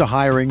it comes to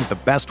hiring, the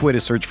best way to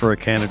search for a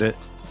candidate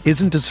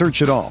isn't to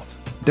search at all.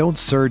 Don't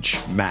search,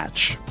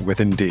 match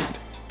with Indeed.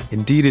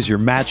 Indeed is your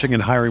matching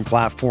and hiring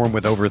platform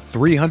with over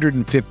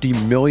 350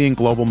 million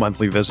global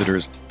monthly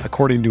visitors,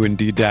 according to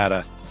Indeed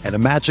data, and a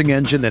matching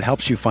engine that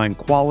helps you find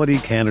quality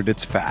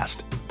candidates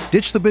fast.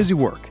 Ditch the busy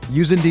work.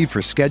 Use Indeed for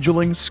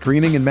scheduling,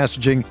 screening, and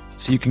messaging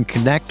so you can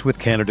connect with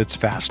candidates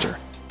faster.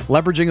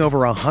 Leveraging over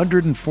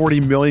 140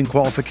 million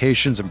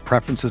qualifications and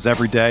preferences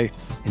every day,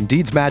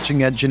 Indeed's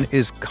matching engine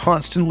is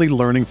constantly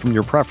learning from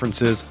your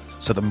preferences,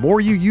 so the more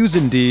you use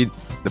Indeed,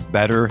 the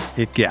better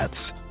it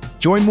gets.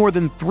 Join more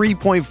than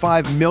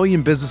 3.5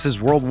 million businesses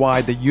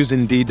worldwide that use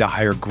Indeed to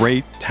hire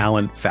great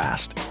talent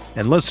fast.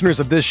 And listeners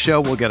of this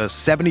show will get a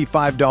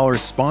 $75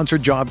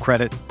 sponsored job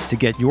credit to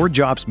get your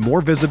jobs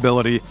more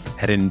visibility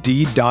at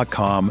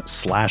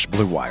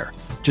Indeed.com/Blue Wire.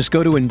 Just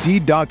go to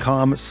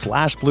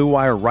Indeed.com/Blue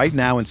Wire right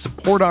now and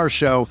support our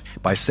show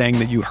by saying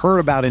that you heard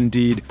about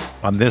Indeed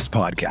on this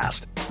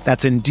podcast.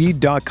 That's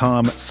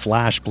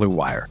Indeed.com/Blue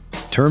Wire.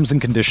 Terms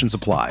and conditions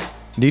apply.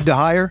 Need to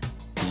hire?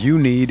 You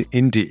need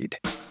Indeed.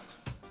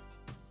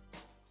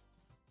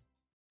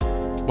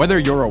 Whether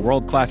you're a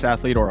world-class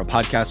athlete or a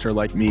podcaster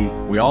like me,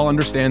 we all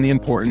understand the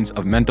importance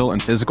of mental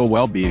and physical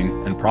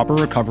well-being and proper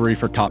recovery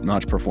for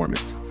top-notch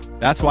performance.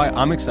 That's why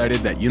I'm excited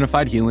that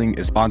Unified Healing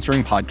is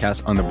sponsoring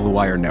podcasts on the Blue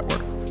Wire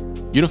Network.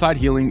 Unified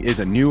Healing is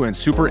a new and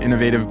super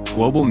innovative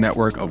global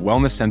network of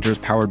wellness centers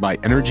powered by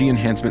Energy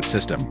Enhancement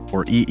System,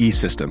 or EE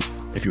System.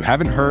 If you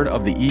haven't heard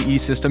of the EE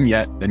System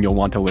yet, then you'll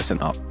want to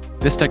listen up.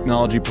 This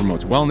technology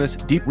promotes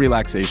wellness, deep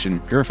relaxation,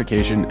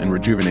 purification, and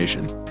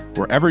rejuvenation.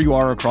 Wherever you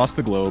are across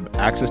the globe,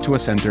 access to a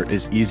center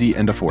is easy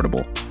and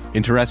affordable.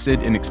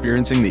 Interested in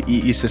experiencing the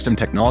EE System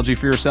technology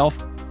for yourself?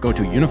 Go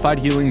to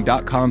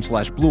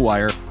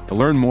unifiedhealing.com/bluewire to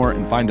learn more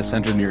and find a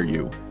center near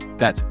you.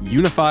 That's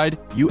unified,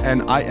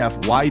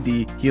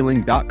 UNIFYD,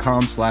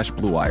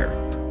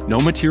 healing.com/bluewire. No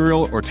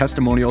material or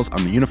testimonials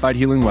on the Unified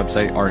Healing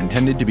website are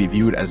intended to be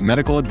viewed as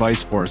medical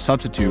advice or a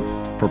substitute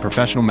for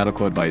professional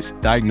medical advice,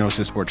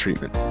 diagnosis, or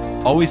treatment.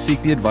 Always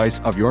seek the advice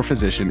of your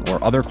physician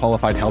or other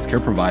qualified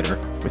healthcare provider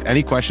with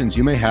any questions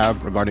you may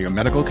have regarding a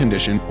medical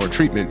condition or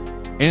treatment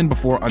and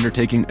before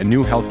undertaking a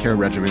new healthcare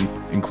regimen,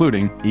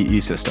 including EE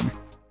System.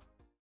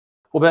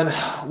 Well, Ben,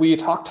 we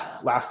talked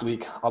last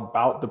week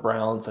about the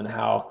Browns and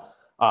how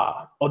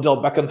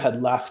Odell Beckham had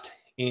left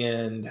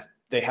and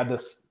they had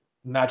this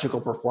magical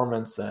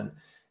performance and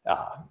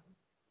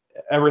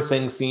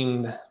everything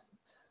seemed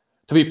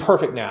to be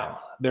perfect now.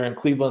 They're in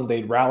Cleveland.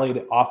 They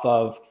rallied off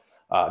of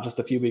just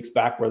a few weeks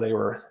back where they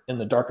were in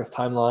the darkest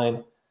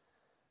timeline.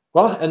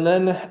 Well, and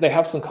then they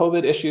have some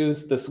COVID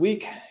issues this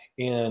week.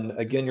 And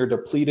again, you're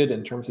depleted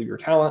in terms of your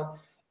talent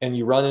and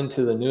you run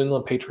into the New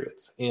England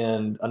Patriots.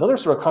 And another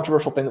sort of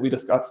controversial thing that we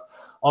discussed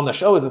on the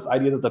show is this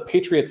idea that the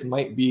Patriots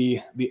might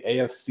be the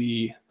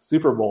AFC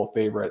Super Bowl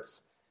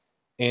favorites.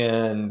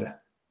 And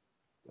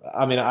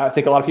I mean, I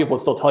think a lot of people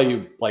would still tell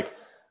you, like,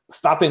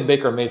 stopping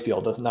Baker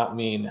Mayfield does not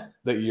mean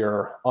that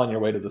you're on your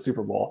way to the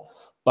Super Bowl.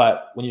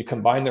 But when you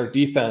combine their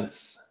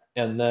defense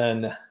and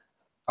then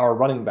our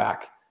running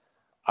back,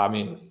 I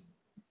mean,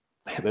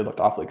 they looked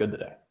awfully good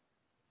today.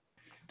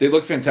 They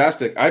look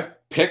fantastic. I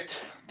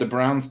picked the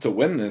Browns to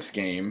win this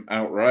game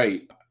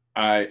outright.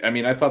 I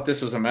mean, I thought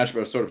this was a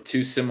matchup of sort of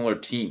two similar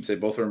teams. They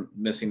both are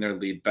missing their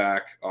lead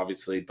back,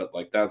 obviously, but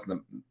like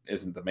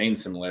isn't the main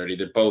similarity.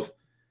 They both,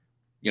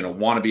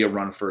 want to be a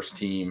run first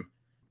team.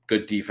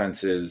 Good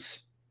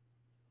defenses,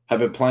 have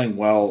been playing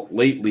well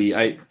lately.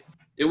 I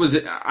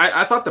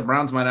thought the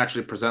Browns might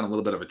actually present a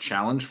little bit of a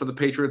challenge for the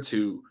Patriots,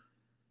 who,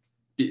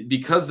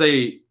 because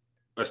they,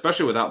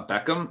 especially without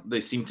Beckham,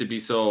 they seem to be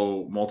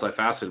so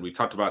multifaceted. We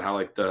talked about how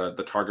like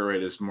the target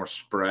rate is more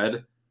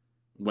spread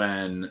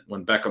when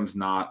Beckham's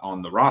not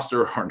on the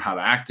roster or not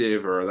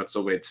active, or that's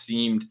the way it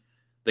seemed.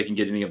 They can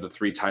get any of the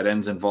three tight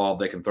ends involved.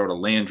 They can throw to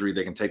Landry.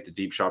 They can take the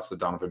deep shots to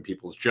Donovan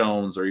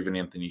Peoples-Jones or even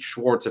Anthony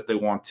Schwartz if they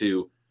want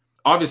to.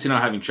 Obviously,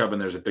 not having Chubb in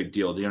there is a big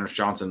deal. Dearness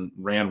Johnson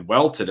ran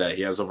well today.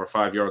 He has over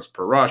 5 yards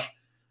per rush,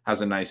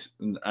 has a nice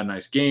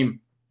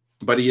game,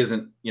 but he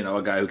isn't,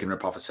 a guy who can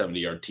rip off a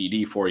 70-yard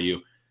TD for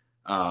you.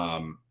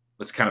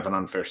 That's kind of an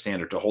unfair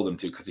standard to hold him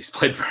to because he's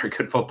played very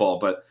good football,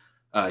 but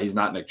he's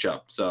not Nick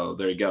Chubb. So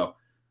there you go.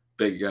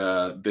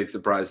 Big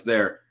surprise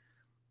there.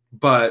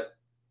 But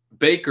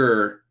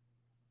Baker,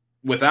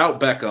 without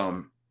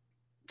Beckham,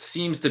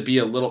 seems to be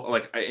a little,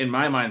 like, in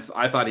my mind,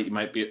 I thought it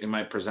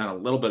might present a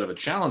little bit of a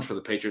challenge for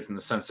the Patriots in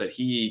the sense that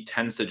he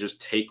tends to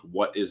just take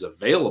what is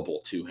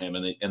available to him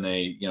and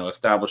they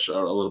establish a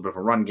little bit of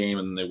a run game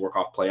and they work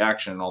off play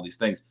action and all these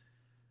things.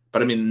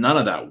 But I mean, none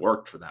of that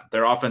worked for them.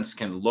 Their offense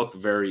can look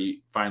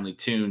very finely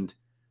tuned.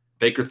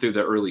 Baker threw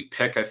the early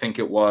pick, I think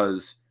it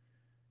was,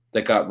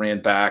 that got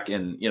ran back.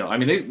 And,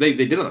 they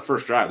did on the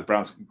first drive. The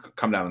Browns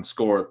come down and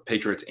score,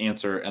 Patriots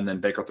answer, and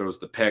then Baker throws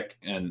the pick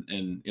and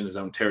in his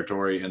own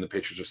territory, and the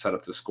Patriots are set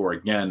up to score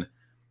again.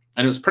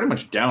 And it was pretty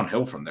much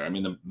downhill from there. I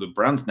mean, the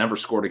Browns never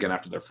scored again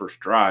after their first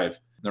drive.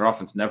 Their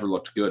offense never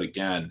looked good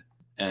again.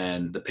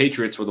 And the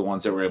Patriots were the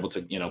ones that were able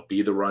to,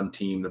 be the run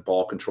team, the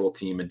ball control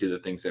team, and do the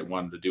things they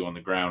wanted to do on the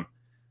ground.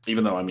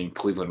 Even though,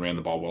 Cleveland ran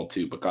the ball well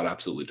too, but got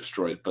absolutely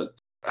destroyed. But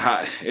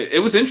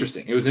it was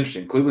interesting. It was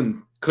interesting.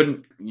 Cleveland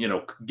couldn't,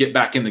 get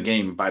back in the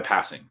game by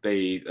passing.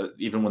 They,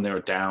 even when they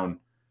were down,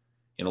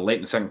 late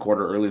in the second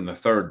quarter, early in the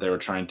third, they were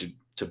trying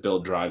to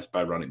build drives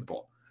by running the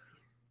ball.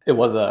 It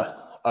was a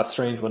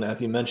strange one,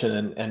 as you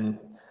mentioned, and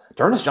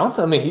Dearness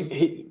Johnson,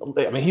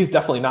 he's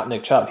definitely not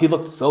Nick Chubb. He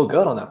looked so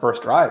good on that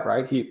first drive,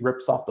 right? He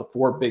rips off the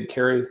 4 big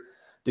carries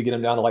to get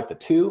him down to like the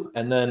 2,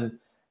 and then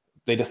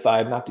they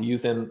decide not to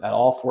use him at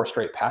all, 4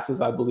 straight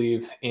passes, I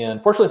believe.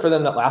 And fortunately for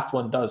them, that last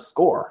one does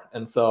score.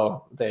 And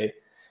so they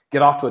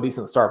get off to a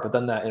decent start. But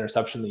then that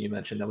interception that you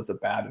mentioned, that was a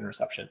bad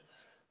interception.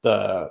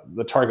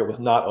 The target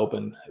was not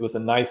open. It was a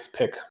nice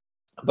pick,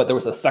 but there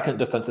was a second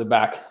defensive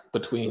back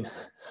between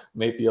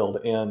Mayfield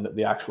and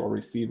the actual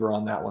receiver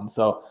on that one.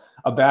 So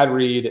a bad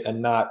read and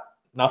not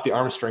the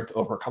arm strength to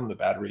overcome the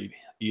bad read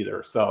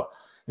either. So,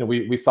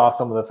 we saw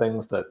some of the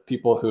things that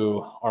people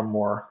who are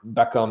more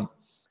Beckham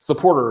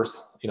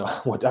supporters,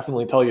 would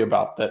definitely tell you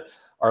about that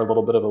are a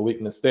little bit of a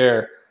weakness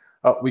there.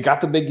 We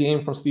got the big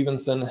game from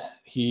Stevenson.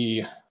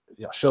 He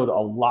showed a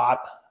lot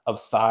of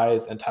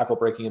size and tackle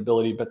breaking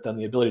ability, but then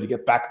the ability to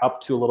get back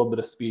up to a little bit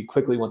of speed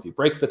quickly once he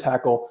breaks the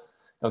tackle,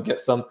 get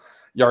some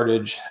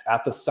yardage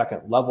at the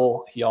second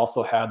level. He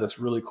also had this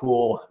really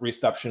cool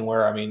reception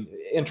where, I mean,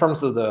 in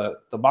terms of the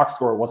box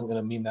score, it wasn't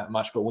going to mean that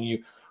much, but when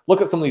you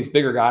look at some of these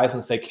bigger guys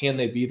and say, can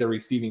they be the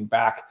receiving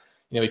back?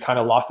 He kind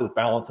of lost his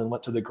balance and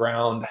went to the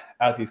ground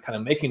as he's kind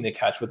of making the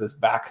catch with his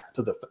back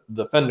to the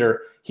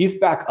defender. He's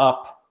back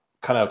up,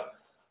 kind of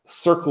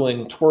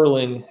circling,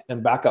 twirling,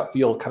 and back up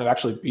field, kind of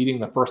actually beating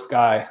the first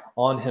guy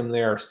on him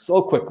there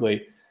so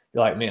quickly.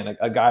 You're like, man,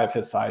 a guy of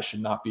his size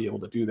should not be able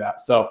to do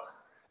that. So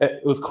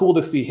it was cool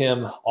to see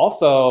him.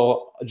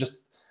 Also,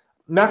 just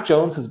Mac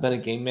Jones has been a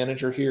game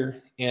manager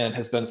here and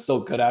has been so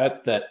good at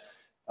it that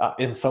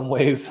in some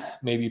ways,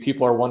 maybe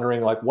people are wondering,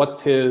 like,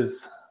 what's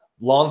his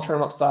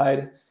long-term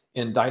upside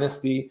in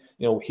Dynasty?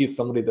 He's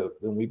somebody that,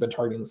 when we've been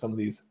targeting some of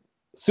these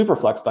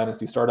Superflex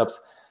Dynasty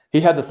startups, he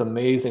had this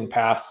amazing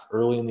pass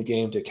early in the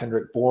game to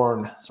Kendrick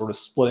Bourne, sort of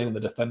splitting the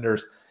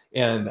defenders.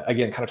 And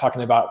again, kind of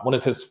talking about one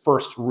of his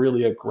first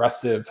really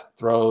aggressive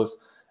throws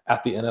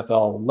at the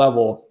NFL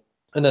level.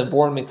 And then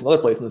Bourne made some other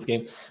plays in this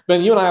game.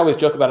 Ben, you and I always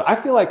joke about it. I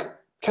feel like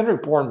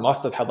Kendrick Bourne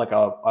must have had like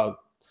a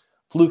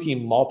fluky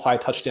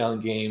multi-touchdown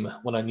game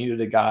when I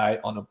needed a guy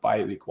on a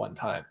bye week one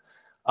time.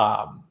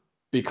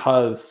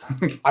 Because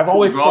I've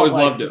always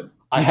loved him.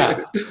 I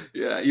have.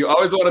 Yeah, you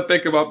always want to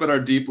pick him up in our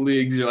deep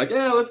leagues. You're like,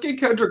 yeah, let's get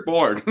Kendrick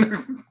Bourne.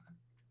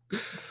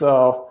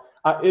 So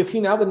is he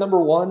now the number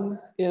one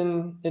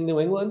in New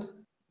England?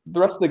 The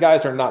rest of the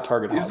guys are not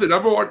target hogs. He's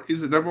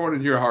the number one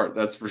in your heart,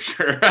 that's for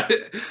sure.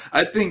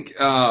 I think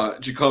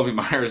Jacoby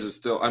Myers is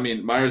still. I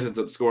mean, Myers ends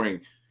up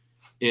scoring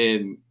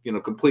in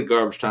complete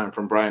garbage time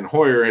from Brian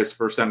Hoyer, his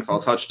first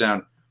NFL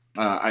touchdown.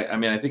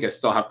 I think I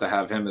still have to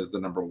have him as the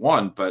number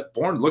one, but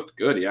Bourne looked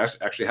good. He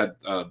actually had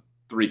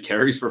 3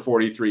 carries for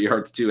 43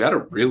 yards too. Had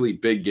a really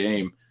big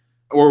game.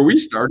 Were we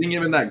starting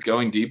him in that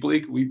going deep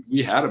league?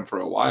 We had him for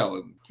a while.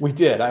 And we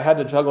did. I had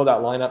to juggle that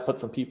lineup, put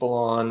some people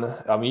on.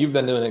 I mean, you've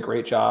been doing a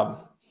great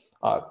job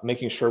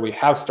making sure we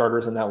have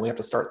starters in that. We have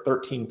to start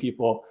 13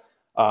 people.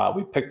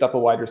 We picked up a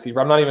wide receiver.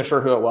 I'm not even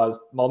sure who it was.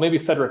 Well, maybe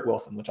Cedric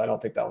Wilson, which I don't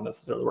think that one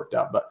necessarily worked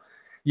out. But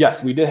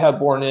yes, we did have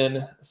Bourne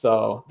in.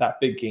 So that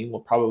big game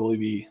will probably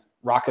be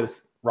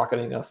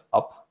rocketing us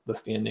up the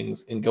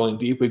standings and going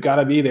deep. We've got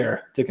to be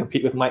there to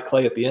compete with Mike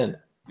Clay at the end.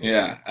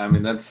 Yeah, I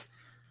mean, that's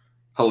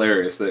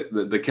hilarious.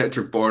 The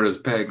Kendrick Bourne is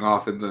paying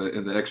off in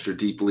the extra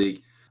deep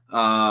league.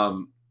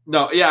 I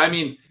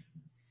mean,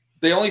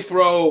 they only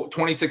throw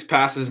 26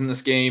 passes in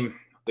this game.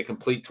 They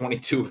complete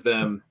 22 of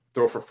them,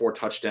 throw for 4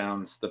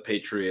 touchdowns, the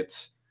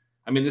Patriots.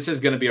 I mean, this is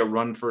going to be a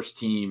run-first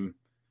team.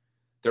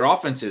 Their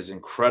offense is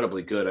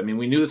incredibly good. I mean,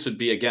 we knew this would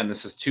be, again,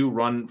 this is 2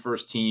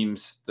 run-first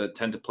teams that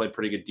tend to play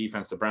pretty good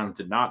defense. The Browns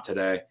did not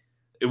today.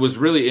 It was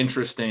really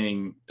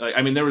interesting.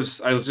 I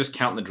was just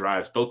counting the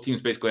drives. Both teams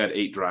basically had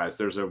 8 drives.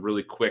 There's a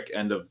really quick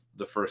end of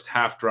the first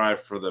half drive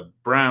for the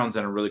Browns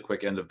and a really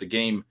quick end of the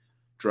game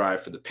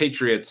drive for the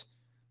Patriots,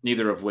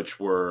 neither of which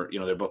were,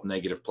 they're both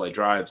negative play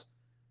drives.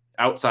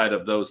 Outside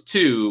of those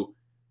 2,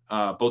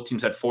 both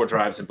teams had 4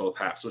 drives in both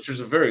halves, which is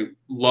a very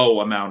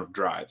low amount of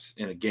drives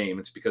in a game.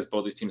 It's because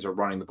both these teams are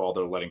running the ball.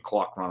 They're letting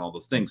clock run, all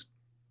those things.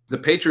 The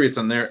Patriots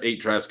on their 8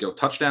 drives go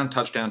touchdown,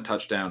 touchdown,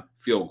 touchdown,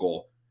 field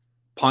goal,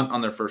 punt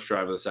on their first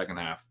drive of the second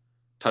half,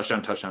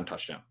 touchdown, touchdown,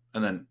 touchdown,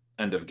 and then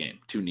end of game,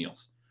 2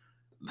 kneels.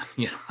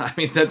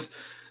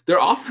 Their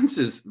offense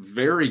is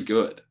very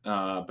good,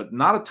 but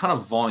not a ton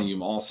of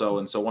volume also.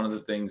 And so one of the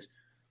things,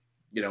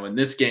 in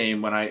this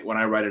game, when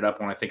I write it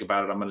up, when I think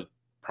about it, I'm going to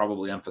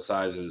probably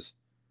emphasize is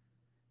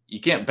you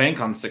can't bank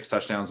on 6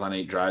 touchdowns on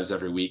 8 drives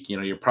every week.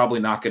 You're probably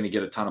not going to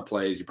get a ton of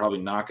plays. You're probably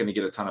not going to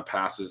get a ton of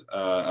passes,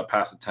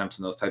 pass attempts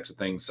and those types of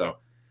things. So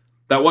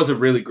that was a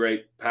really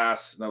great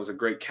pass. That was a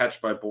great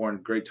catch by Bourne,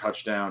 great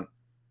touchdown.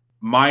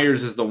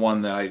 Myers is the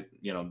one that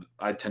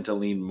I tend to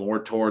lean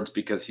more towards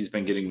because he's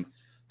been getting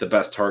the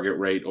best target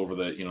rate over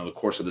the, the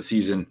course of the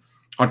season.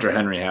 Hunter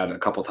Henry had a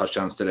couple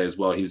touchdowns today as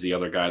well. He's the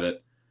other guy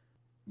that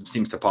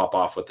seems to pop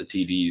off with the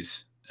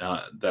TDs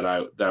that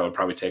I would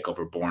probably take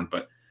over Bourne.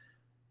 But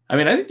I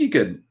mean, I think you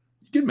could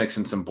mix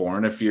in some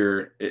Bourne if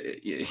you're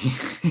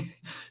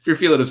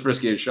feeling as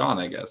frisky as Sean,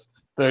 I guess.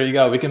 There you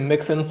go. We can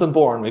mix in some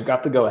Bourne. We've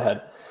got the go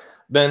ahead.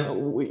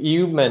 Ben,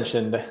 you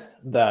mentioned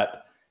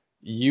that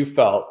you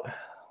felt,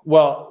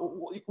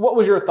 well, what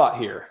was your thought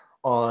here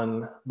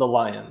on the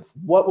Lions?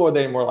 What were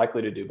they more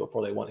likely to do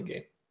before they won a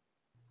game?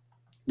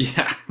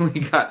 Yeah,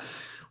 we got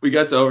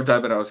to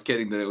overtime, and I was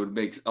kidding that it would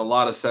make a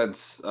lot of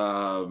sense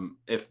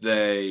if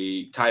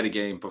they tied a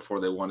game before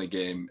they won a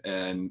game.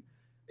 And,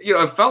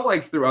 it felt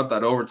like throughout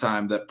that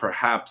overtime that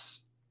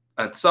perhaps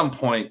at some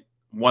point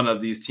one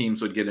of these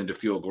teams would get into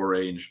field goal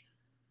range.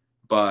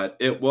 But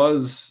it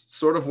was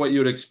sort of what you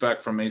would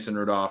expect from Mason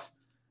Rudolph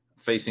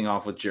facing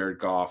off with Jared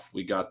Goff.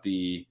 We got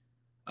the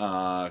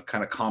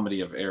kind of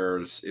comedy of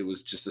errors. It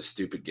was just a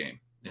stupid game.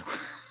 It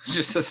was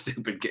just a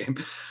stupid game.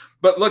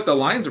 But look, the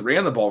Lions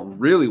ran the ball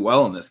really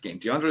well in this game.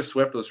 DeAndre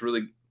Swift was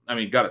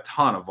got a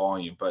ton of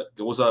volume, but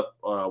it was up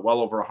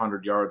well over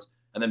 100 yards.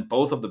 And then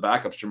both of the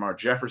backups, Jamar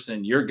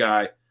Jefferson, your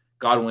guy,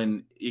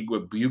 Godwin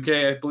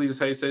Igwebuike, I believe is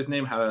how you say his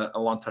name, had a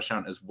long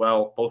touchdown as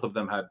well. Both of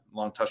them had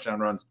long touchdown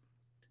runs.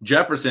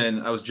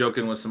 Jefferson, I was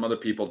joking with some other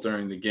people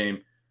during the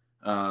game.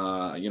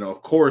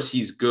 Of course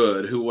he's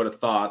good. Who would have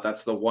thought?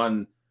 That's the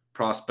one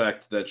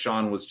prospect that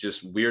Sean was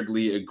just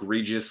weirdly,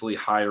 egregiously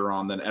higher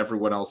on than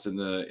everyone else in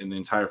the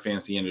entire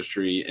fantasy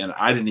industry. And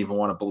I didn't even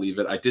want to believe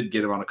it. I did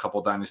get him on a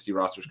couple dynasty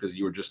rosters because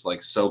you were just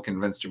like so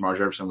convinced Jamar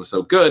Jefferson was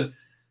so good.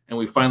 And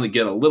we finally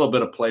get a little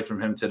bit of play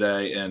from him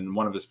today. And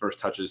one of his first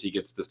touches, he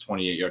gets this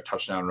 28-yard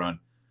touchdown run.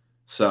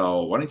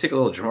 So why don't you take a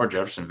little Jamar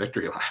Jefferson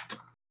victory lap?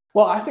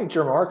 Well, I think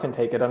Jamar can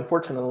take it.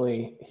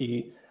 Unfortunately,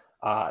 he,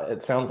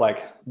 it sounds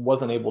like,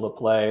 wasn't able to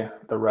play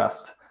the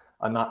rest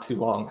not too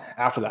long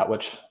after that,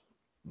 which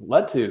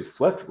led to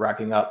Swift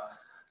racking up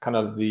kind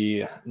of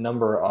the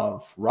number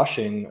of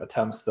rushing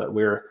attempts that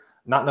we're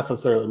not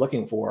necessarily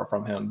looking for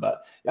from him.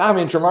 But yeah, I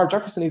mean, Jamar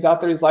Jefferson, he's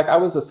out there. He's like, I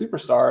was a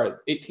superstar at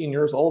 18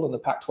 years old in the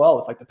Pac-12.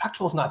 It's like, the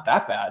Pac-12 is not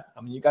that bad.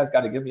 I mean, you guys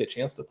got to give me a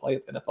chance to play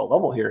at the NFL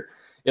level here.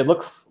 It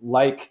looks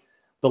like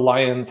the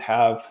Lions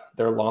have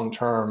their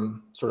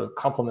long-term sort of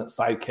complement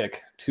sidekick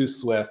to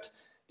Swift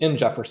in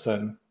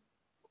Jefferson.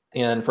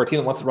 And for a team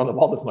that wants to run the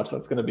ball this much,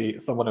 that's going to be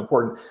somewhat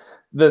important.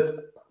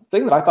 The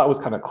thing that I thought was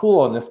kind of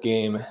cool in this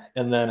game,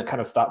 and then it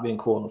kind of stopped being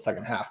cool in the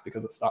second half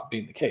because it stopped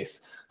being the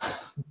case.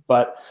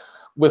 But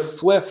with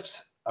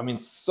Swift, I mean,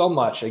 so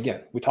much,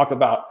 again, we talk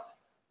about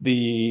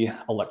the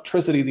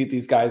electricity that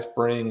these guys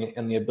bring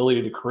and the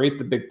ability to create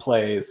the big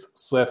plays.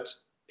 Swift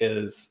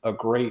is a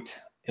great,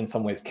 in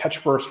some ways, catch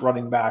first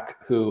running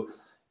back who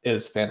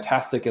is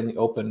fantastic in the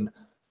open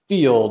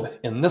field.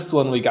 In this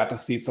one, we got to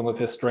see some of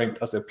his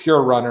strength as a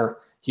pure runner.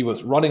 He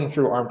was running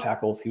through arm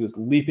tackles. He was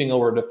leaping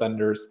over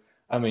defenders.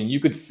 I mean, you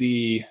could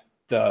see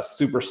the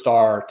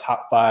superstar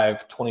top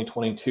 5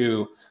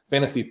 2022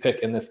 fantasy pick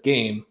in this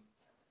game.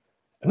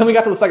 And then we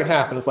got to the second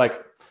half and it's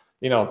like,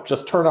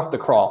 just turn off the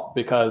crawl,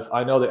 because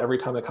I know that every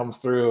time it comes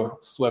through,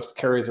 Swift's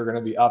carries are going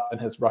to be up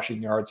and his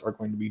rushing yards are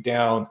going to be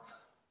down.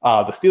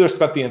 The Steelers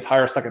spent the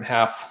entire second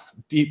half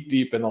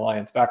deep in the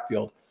Lions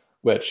backfield,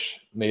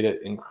 which made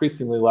it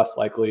increasingly less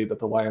likely that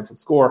the Lions would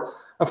score.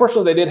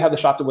 Unfortunately, they did have the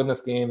shot to win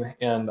this game.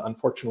 And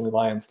unfortunately,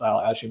 Lions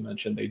style, as you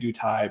mentioned, they do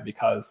tie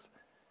because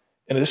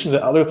in addition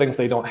to other things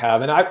they don't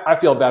have, and I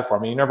feel bad for them.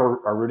 I mean, you never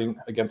are rooting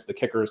against the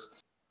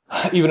kickers,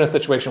 even in a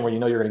situation where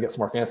you're going to get some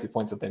more fantasy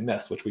points if they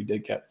miss, which we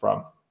did get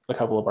from a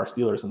couple of our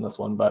Steelers in this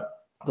one. But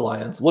the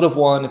Lions would have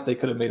won if they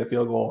could have made a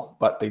field goal,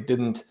 but they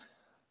didn't.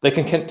 They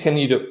can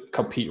continue to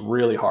compete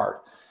really hard.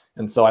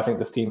 And so I think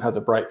this team has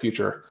a bright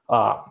future.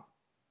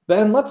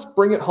 Then let's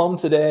bring it home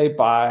today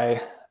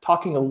by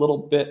talking a little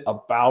bit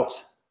about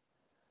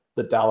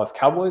the Dallas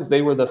Cowboys.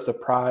 They were the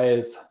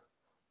surprise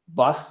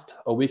bust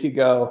a week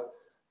ago.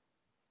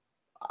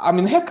 I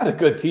mean, they have got a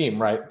good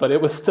team, right? But it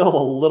was still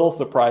a little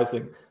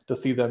surprising to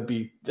see them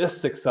be this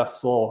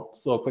successful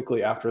so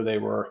quickly after they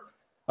were.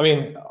 I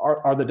mean,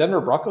 are the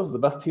Denver Broncos the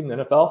best team in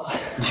the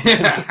NFL?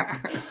 Yeah.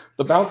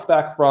 The bounce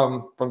back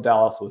from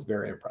Dallas was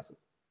very impressive.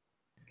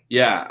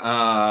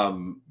 Yeah.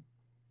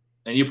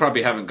 And you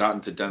probably haven't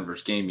gotten to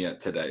Denver's game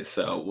yet today,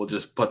 so we'll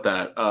just put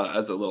that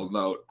as a little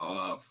note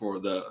for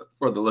the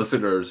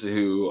listeners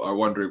who are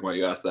wondering why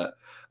you asked that.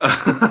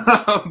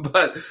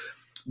 But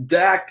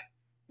Dak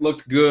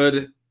looked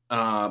good.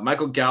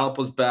 Michael Gallup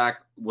was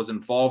back, was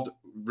involved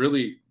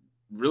really,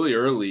 really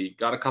early,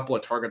 got a couple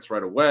of targets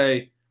right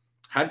away,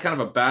 had kind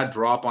of a bad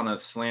drop on a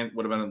slant,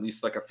 would have been at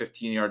least like a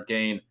 15-yard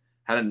gain,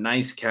 had a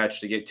nice catch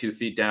to get 2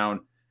 feet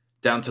down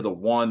to the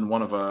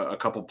one of a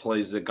couple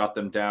plays that got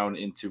them down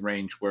into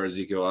range where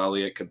Ezekiel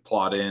Elliott could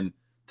plot in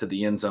to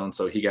the end zone.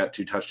 So he got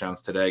 2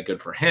 touchdowns today.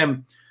 Good for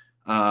him.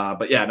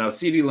 But yeah, no,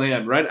 CeeDee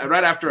Lamb,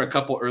 right after a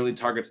couple early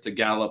targets to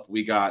Gallup,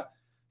 we got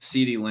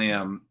CeeDee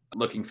Lamb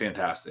looking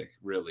fantastic,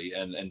 really,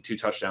 and 2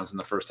 touchdowns in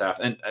the first half.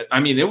 And I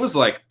mean, it was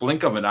like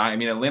blink of an eye. I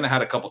mean, Atlanta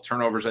had a couple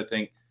turnovers, I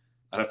think.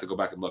 I'd have to go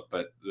back and look,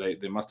 but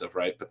they must have,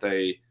 right? But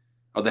they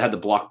had the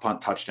block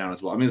punt touchdown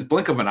as well. I mean, it's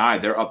blink of an eye.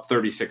 They're up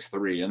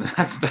 36-3, and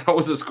that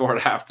was the score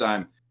at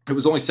halftime. It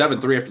was only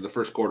 7-3 after the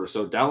first quarter.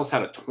 So Dallas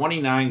had a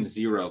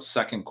 29-0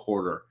 second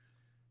quarter.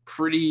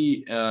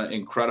 Pretty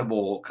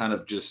incredible kind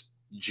of just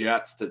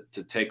jets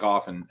to take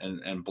off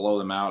and blow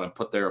them out and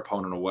put their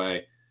opponent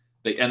away.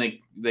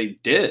 They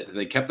did.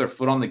 They kept their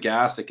foot on the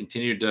gas. They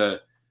continued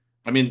to.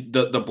 I mean,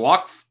 the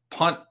block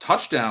punt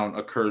touchdown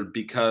occurred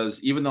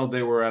because even though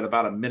they were at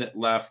about a minute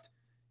left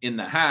in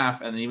the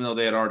half, and even though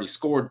they had already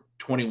scored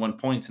 21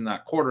 points in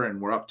that quarter and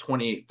were up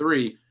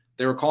 28-3,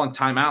 they were calling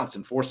timeouts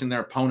and forcing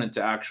their opponent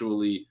to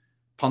actually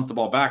punt the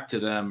ball back to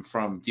them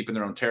from deep in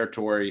their own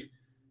territory.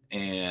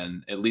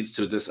 And it leads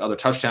to this other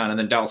touchdown. And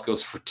then Dallas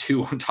goes for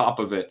 2 on top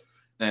of it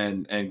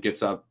and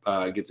gets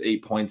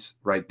 8 points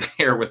right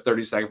there with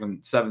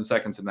 7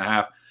 seconds in the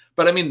half.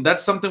 But I mean,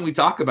 that's something we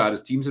talk about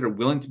is teams that are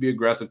willing to be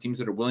aggressive, teams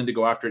that are willing to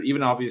go after it.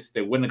 Even obviously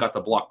they wouldn't have got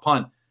the block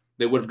punt.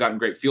 They would have gotten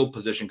great field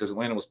position because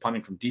Atlanta was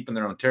punting from deep in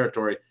their own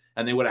territory,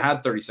 and they would have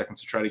had 30 seconds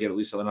to try to get at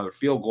least another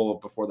field goal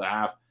before the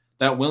half.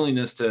 That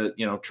willingness to,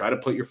 try to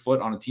put your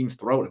foot on a team's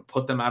throat and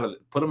put them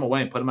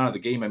away and put them out of the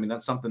game. I mean,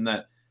 that's something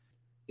that,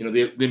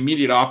 the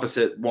immediate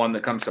opposite one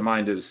that comes to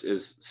mind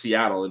is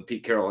Seattle and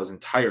Pete Carroll his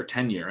entire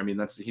tenure. I mean,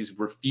 he's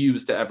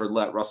refused to ever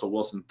let Russell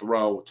Wilson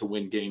throw to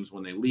win games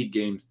when they lead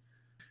games.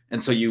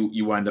 And so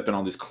you wind up in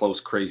all these close,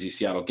 crazy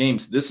Seattle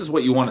games. This is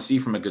what you want to see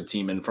from a good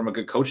team and from a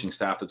good coaching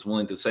staff that's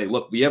willing to say,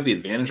 look, we have the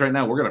advantage right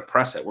now. We're going to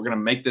press it. We're going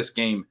to make this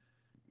game,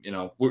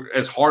 we're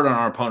as hard on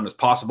our opponent as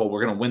possible.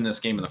 We're going to win this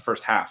game in the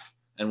first half,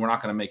 and we're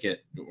not going to make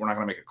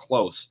it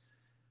close.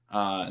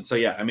 And so,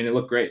 yeah, I mean, it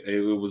looked great.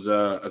 It was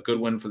a good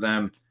win for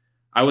them.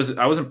 I was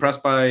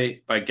impressed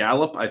by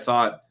Gallup. I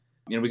thought,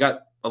 we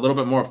got a little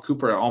bit more of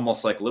Cooper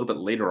almost like a little bit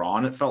later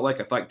on. It felt like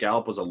I thought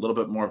Gallup was a little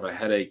bit more of a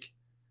headache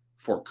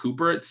for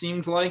Cooper, it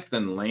seemed like,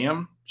 than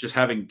Lamb. Just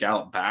having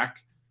Gallup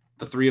back,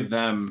 the three of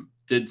them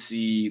did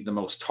see the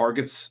most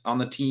targets on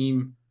the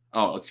team.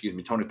 Oh, excuse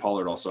me. Tony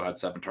Pollard also had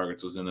 7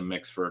 targets, was in the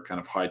mix for kind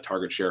of high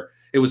target share.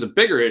 It was a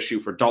bigger issue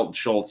for Dalton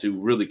Schultz, who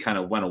really kind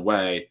of went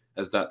away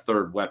as that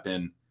third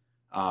weapon,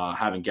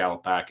 having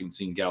Gallup back and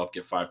seeing Gallup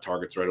get 5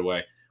 targets right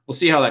away. We'll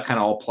see how that kind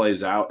of all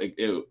plays out.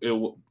 It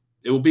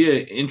will be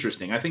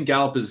interesting. I think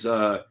Gallup is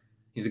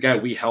he's a guy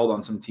we held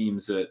on some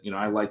teams that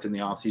I liked in the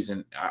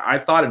offseason. I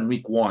thought in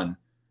week 1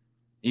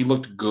 he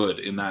looked good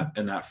in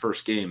that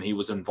first game. He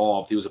was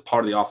involved. He was a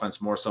part of the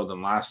offense more so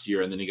than last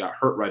year, and then he got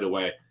hurt right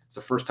away. It's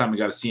the first time we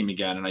got to see him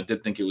again, and I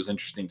did think it was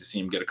interesting to see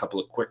him get a couple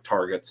of quick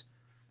targets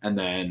and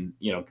then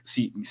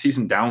see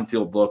some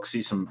downfield looks,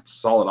 see some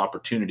solid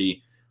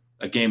opportunity.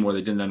 A game where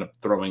they didn't end up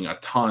throwing a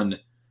ton,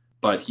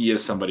 but he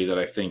is somebody that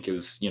I think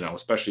is,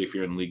 especially if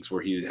you're in leagues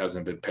where he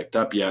hasn't been picked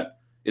up yet,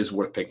 is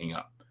worth picking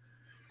up.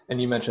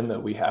 And you mentioned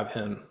that we have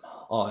him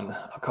on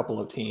a couple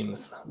of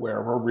teams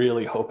where we're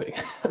really hoping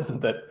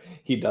that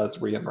he does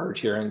reemerge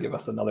here and give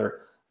us another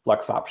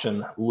flex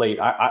option late.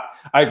 I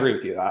agree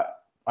with you.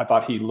 I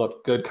thought he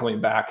looked good coming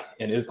back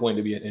and is going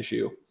to be an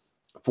issue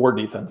for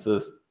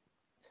defenses.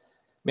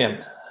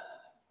 Man,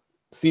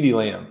 CeeDee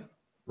Lamb,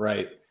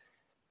 right?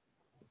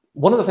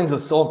 One of the things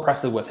that's so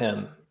impressive with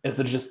him is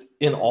that just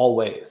in all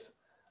ways.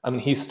 I mean,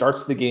 he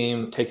starts the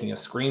game taking a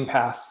screen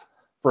pass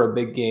for a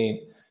big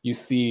gain. You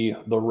see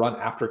the run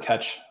after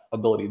catch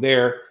ability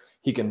there.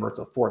 He converts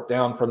a 4th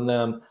down from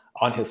them.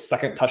 On his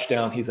second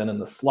touchdown, he's in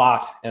the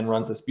slot and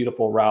runs this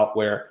beautiful route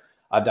where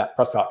Dak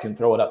Prescott can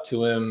throw it up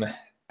to him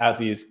as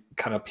he's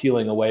kind of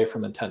peeling away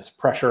from intense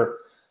pressure.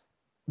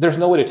 There's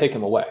no way to take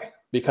him away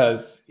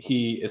because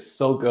he is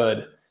so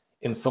good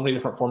in so many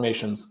different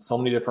formations, so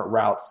many different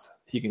routes.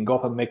 He can go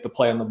up and make the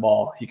play on the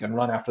ball. He can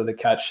run after the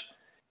catch.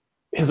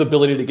 His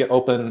ability to get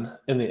open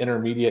in the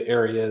intermediate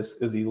areas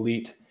is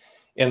elite.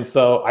 And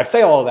so I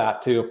say all of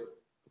that to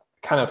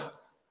kind of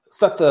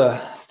set the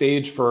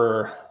stage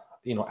for,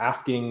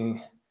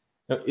 asking,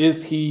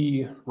 is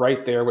he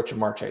right there with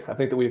Ja'Marr Chase? I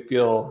think that we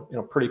feel,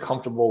 pretty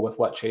comfortable with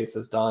what Chase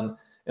has done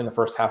in the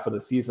first half of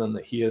the season,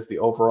 that he is the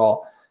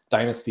overall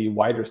dynasty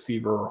wide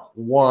receiver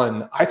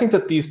 1. I think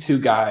that these two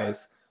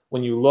guys,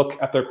 when you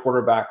look at their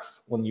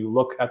quarterbacks, when you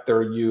look at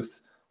their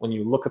youth, when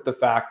you look at the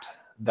fact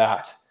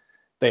that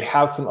they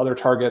have some other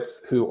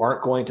targets who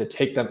aren't going to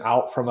take them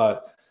out from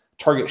a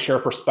target share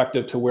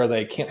perspective to where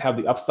they can't have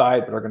the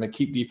upside, but are going to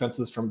keep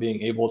defenses from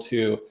being able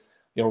to,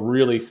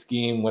 really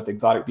scheme with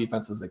exotic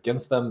defenses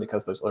against them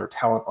because there's other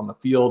talent on the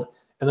field.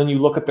 And then you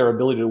look at their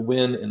ability to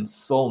win in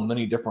so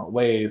many different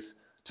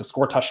ways, to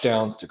score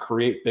touchdowns, to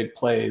create big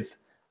plays.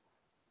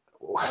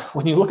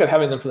 When you look at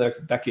having them for the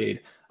next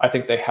decade, I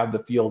think they have the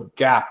field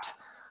gapped.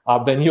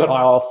 Ben, you and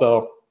I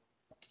also,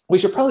 we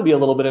should probably be a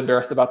little bit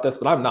embarrassed about this,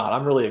 but I'm not.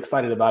 I'm really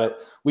excited about it.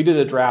 We did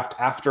a draft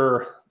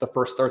after the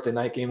first Thursday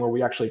night game where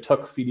we actually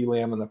took CeeDee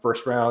Lamb in the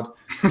first round.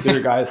 The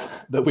other guys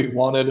that we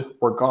wanted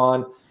were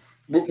gone.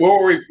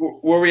 Were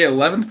we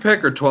 11th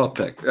pick or 12th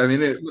pick? I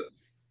mean,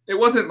 it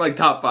wasn't like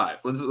top 5.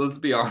 Let's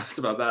be honest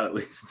about that at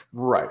least.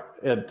 Right.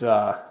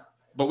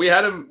 But we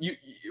had him.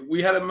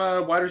 We had him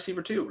wide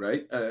receiver 2,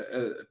 right?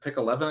 Pick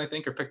 11, I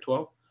think, or pick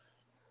 12.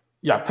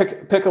 Yeah,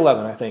 pick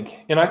 11, I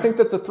think. And I think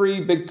that the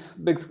 3 big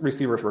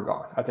receivers were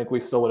gone. I think we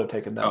still would have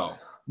taken them. Oh.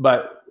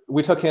 But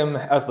we took him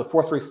as the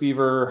 4th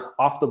receiver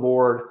off the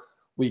board.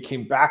 We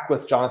came back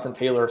with Jonathan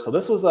Taylor. So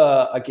this was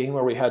a game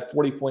where we had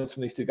 40 points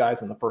from these two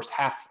guys in the first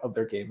half of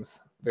their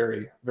games.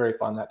 Very, very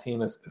fun. That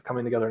team is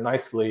coming together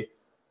nicely.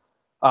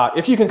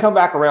 If you can come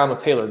back around with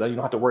Taylor, then you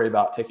don't have to worry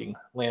about taking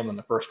Lamb in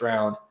the first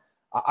round.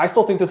 I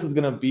still think this is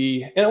going to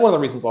be, and one of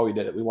the reasons why we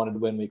did it, we wanted to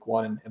win week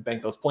 1 and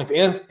bank those points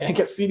and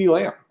get CeeDee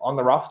Lamb on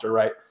the roster,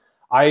 right?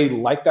 I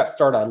like that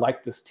start. I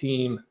like this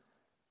team.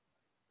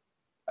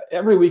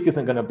 Every week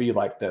isn't going to be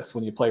like this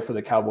when you play for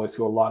the Cowboys,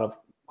 who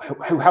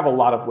have a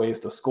lot of ways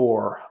to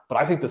score. But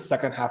I think the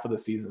second half of the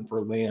season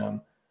for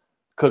Lamb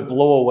could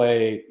blow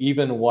away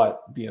even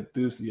what the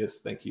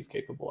enthusiasts think he's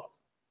capable of.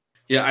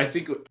 Yeah,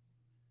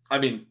 I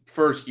mean,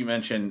 first you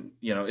mentioned,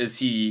 is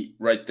he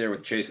right there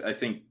with Chase? I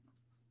think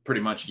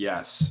pretty much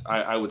yes.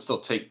 I would still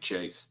take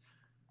Chase.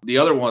 The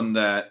other one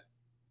that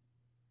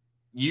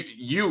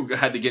you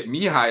had to get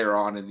me higher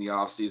on in the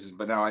offseason,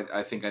 but now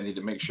I think I need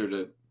to make sure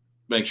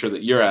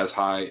that you're as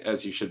high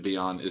as you should be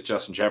on is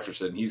Justin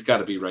Jefferson. He's got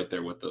to be right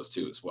there with those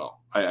two as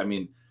well. I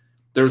mean,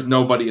 there's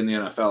nobody in the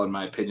NFL, in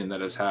my opinion,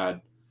 that has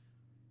had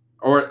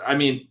or I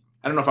mean,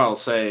 I don't know if I'll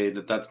say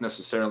that that's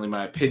necessarily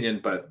my opinion,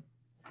 but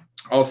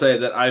I'll say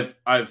that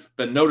I've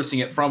been noticing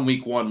it from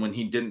week 1 when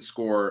he didn't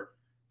score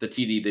the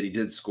TD that he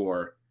did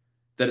score,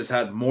 that has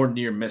had more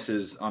near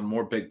misses on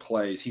more big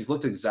plays. He's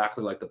looked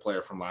exactly like the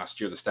player from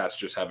last year. The stats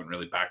just haven't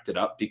really backed it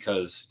up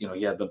because,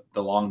 he had the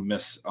long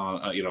miss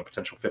on,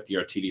 potential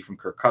 50-yard TD from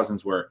Kirk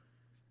Cousins where,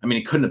 I mean,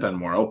 he couldn't have been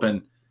more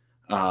open,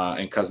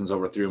 and Cousins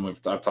overthrew him.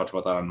 I've talked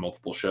about that on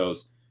multiple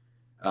shows.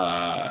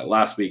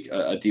 Last week,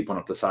 a deep one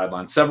up the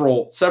sideline.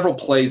 Several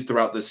plays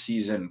throughout this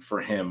season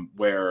for him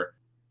where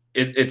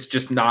it's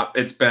just not,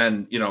 it's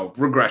been,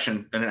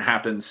 regression, and it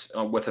happens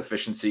with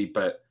efficiency,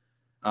 but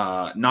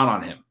not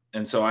on him.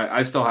 And so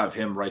I still have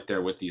him right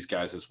there with these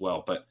guys as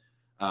well. But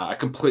I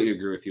completely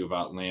agree with you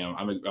about Lamb.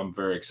 I'm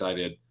very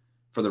excited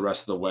for the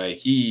rest of the way.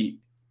 He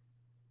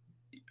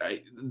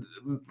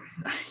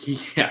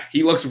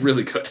looks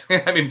really good.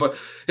 I mean, but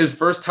his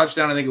first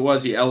touchdown, I think it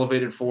was, he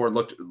elevated forward,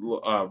 looked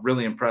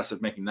really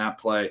impressive making that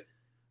play.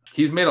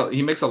 He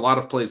makes a lot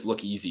of plays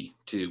look easy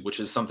too,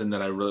 which is something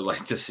that I really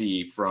like to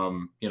see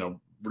from,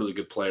 really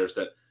good players,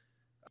 that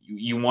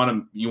you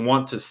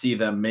want to see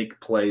them make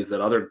plays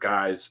that other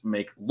guys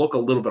make look a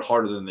little bit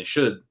harder than they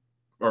should,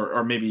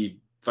 or maybe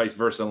vice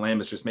versa. Lamb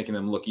is just making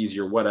them look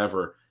easier,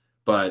 whatever.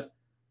 But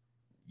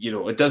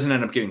it doesn't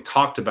end up getting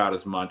talked about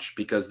as much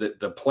because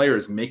the player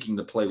is making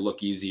the play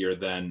look easier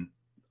than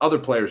other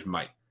players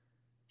might.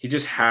 He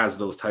just has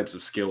those types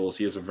of skills.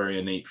 He has a very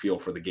innate feel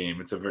for the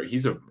game.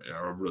 He's a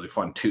really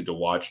fun dude to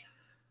watch.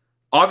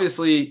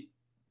 Obviously,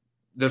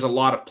 there's a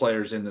lot of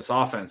players in this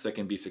offense that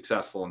can be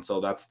successful, and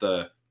so that's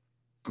the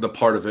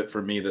part of it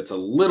for me that's a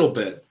little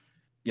bit,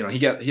 he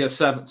has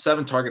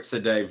seven targets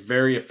today,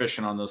 very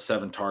efficient on those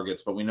 7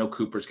 targets, but we know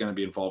Cooper's going to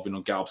be involved. We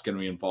know Gallup's going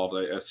to be involved.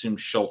 I assume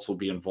Schultz will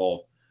be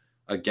involved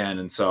again.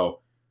 And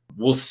so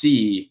we'll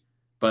see,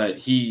 but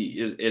he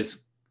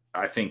is,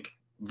 I think,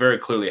 very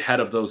clearly ahead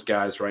of those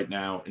guys right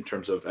now in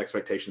terms of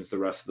expectations the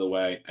rest of the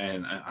way.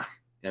 And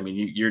I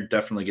mean, you're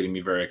definitely getting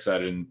me very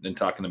excited in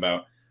talking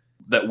about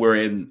that we're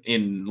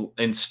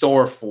in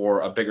store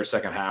for a bigger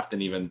second half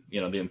than even,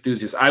 the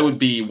enthusiasts. I would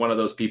be one of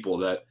those people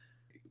that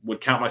would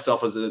count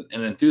myself as an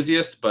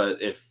enthusiast,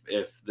 but if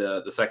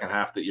the second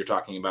half that you're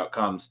talking about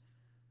comes,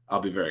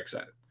 I'll be very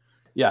excited.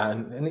 Yeah.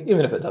 And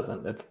even if it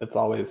doesn't, it's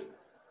always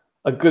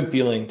a good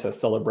feeling to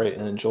celebrate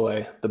and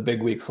enjoy the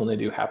big weeks when they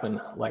do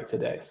happen like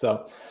today.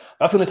 So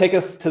that's going to take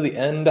us to the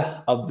end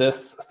of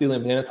this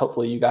Stealing Bananas.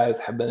 Hopefully you guys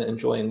have been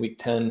enjoying week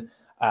 10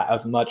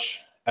 as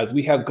much as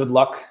we have. Good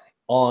luck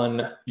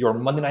on your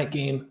Monday night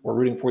game. We're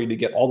rooting for you to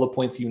get all the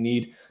points you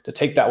need to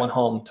take that one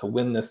home to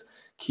win this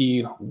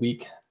key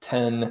week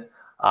 10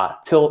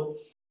 tilt.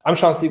 I'm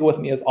Sean Siegel. With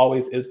me as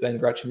always is Ben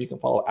Gretchen. You can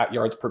follow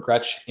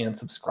 @YardsPerGretch and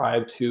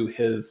subscribe to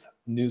his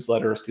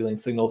newsletter, Stealing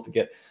Signals, to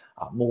get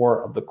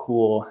more of the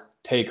cool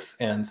takes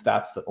and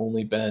stats that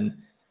only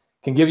Ben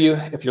can give you.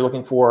 If you're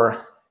looking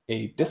for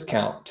a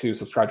discount to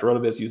subscribe to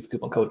RotoViz, use the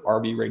coupon code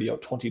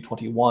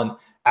RBRadio2021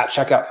 at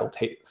checkout.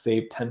 He'll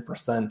save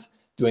 10%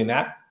 doing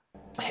that.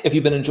 If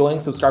you've been enjoying,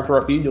 subscribe to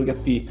our feed. You'll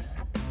get the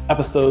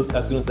episodes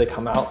as soon as they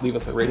come out. Leave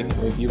us a rating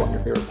and review on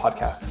your favorite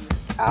podcast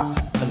app,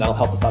 and that'll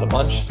help us out a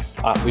bunch.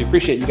 We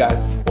appreciate you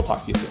guys. We'll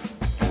talk to you soon.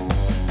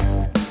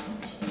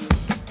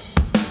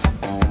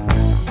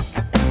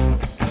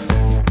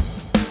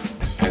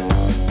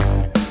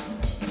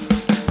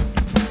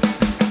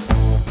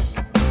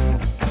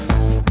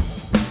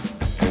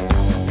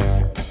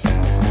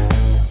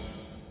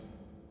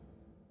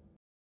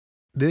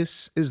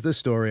 This is the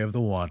story of the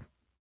one.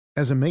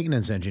 As a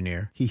maintenance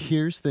engineer, he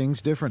hears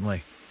things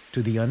differently.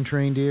 To the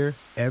untrained ear,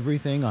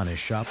 everything on his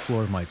shop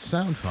floor might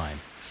sound fine,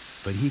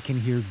 but he can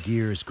hear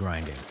gears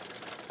grinding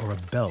or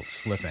a belt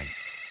slipping.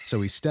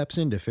 So he steps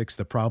in to fix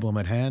the problem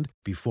at hand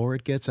before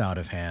it gets out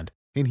of hand.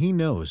 And he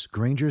knows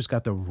Grainger's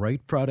got the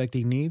right product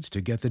he needs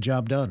to get the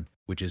job done,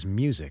 which is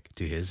music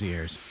to his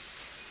ears.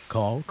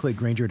 Call, click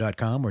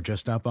Grainger.com, or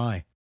just stop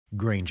by.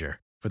 Grainger,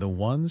 for the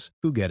ones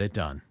who get it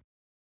done.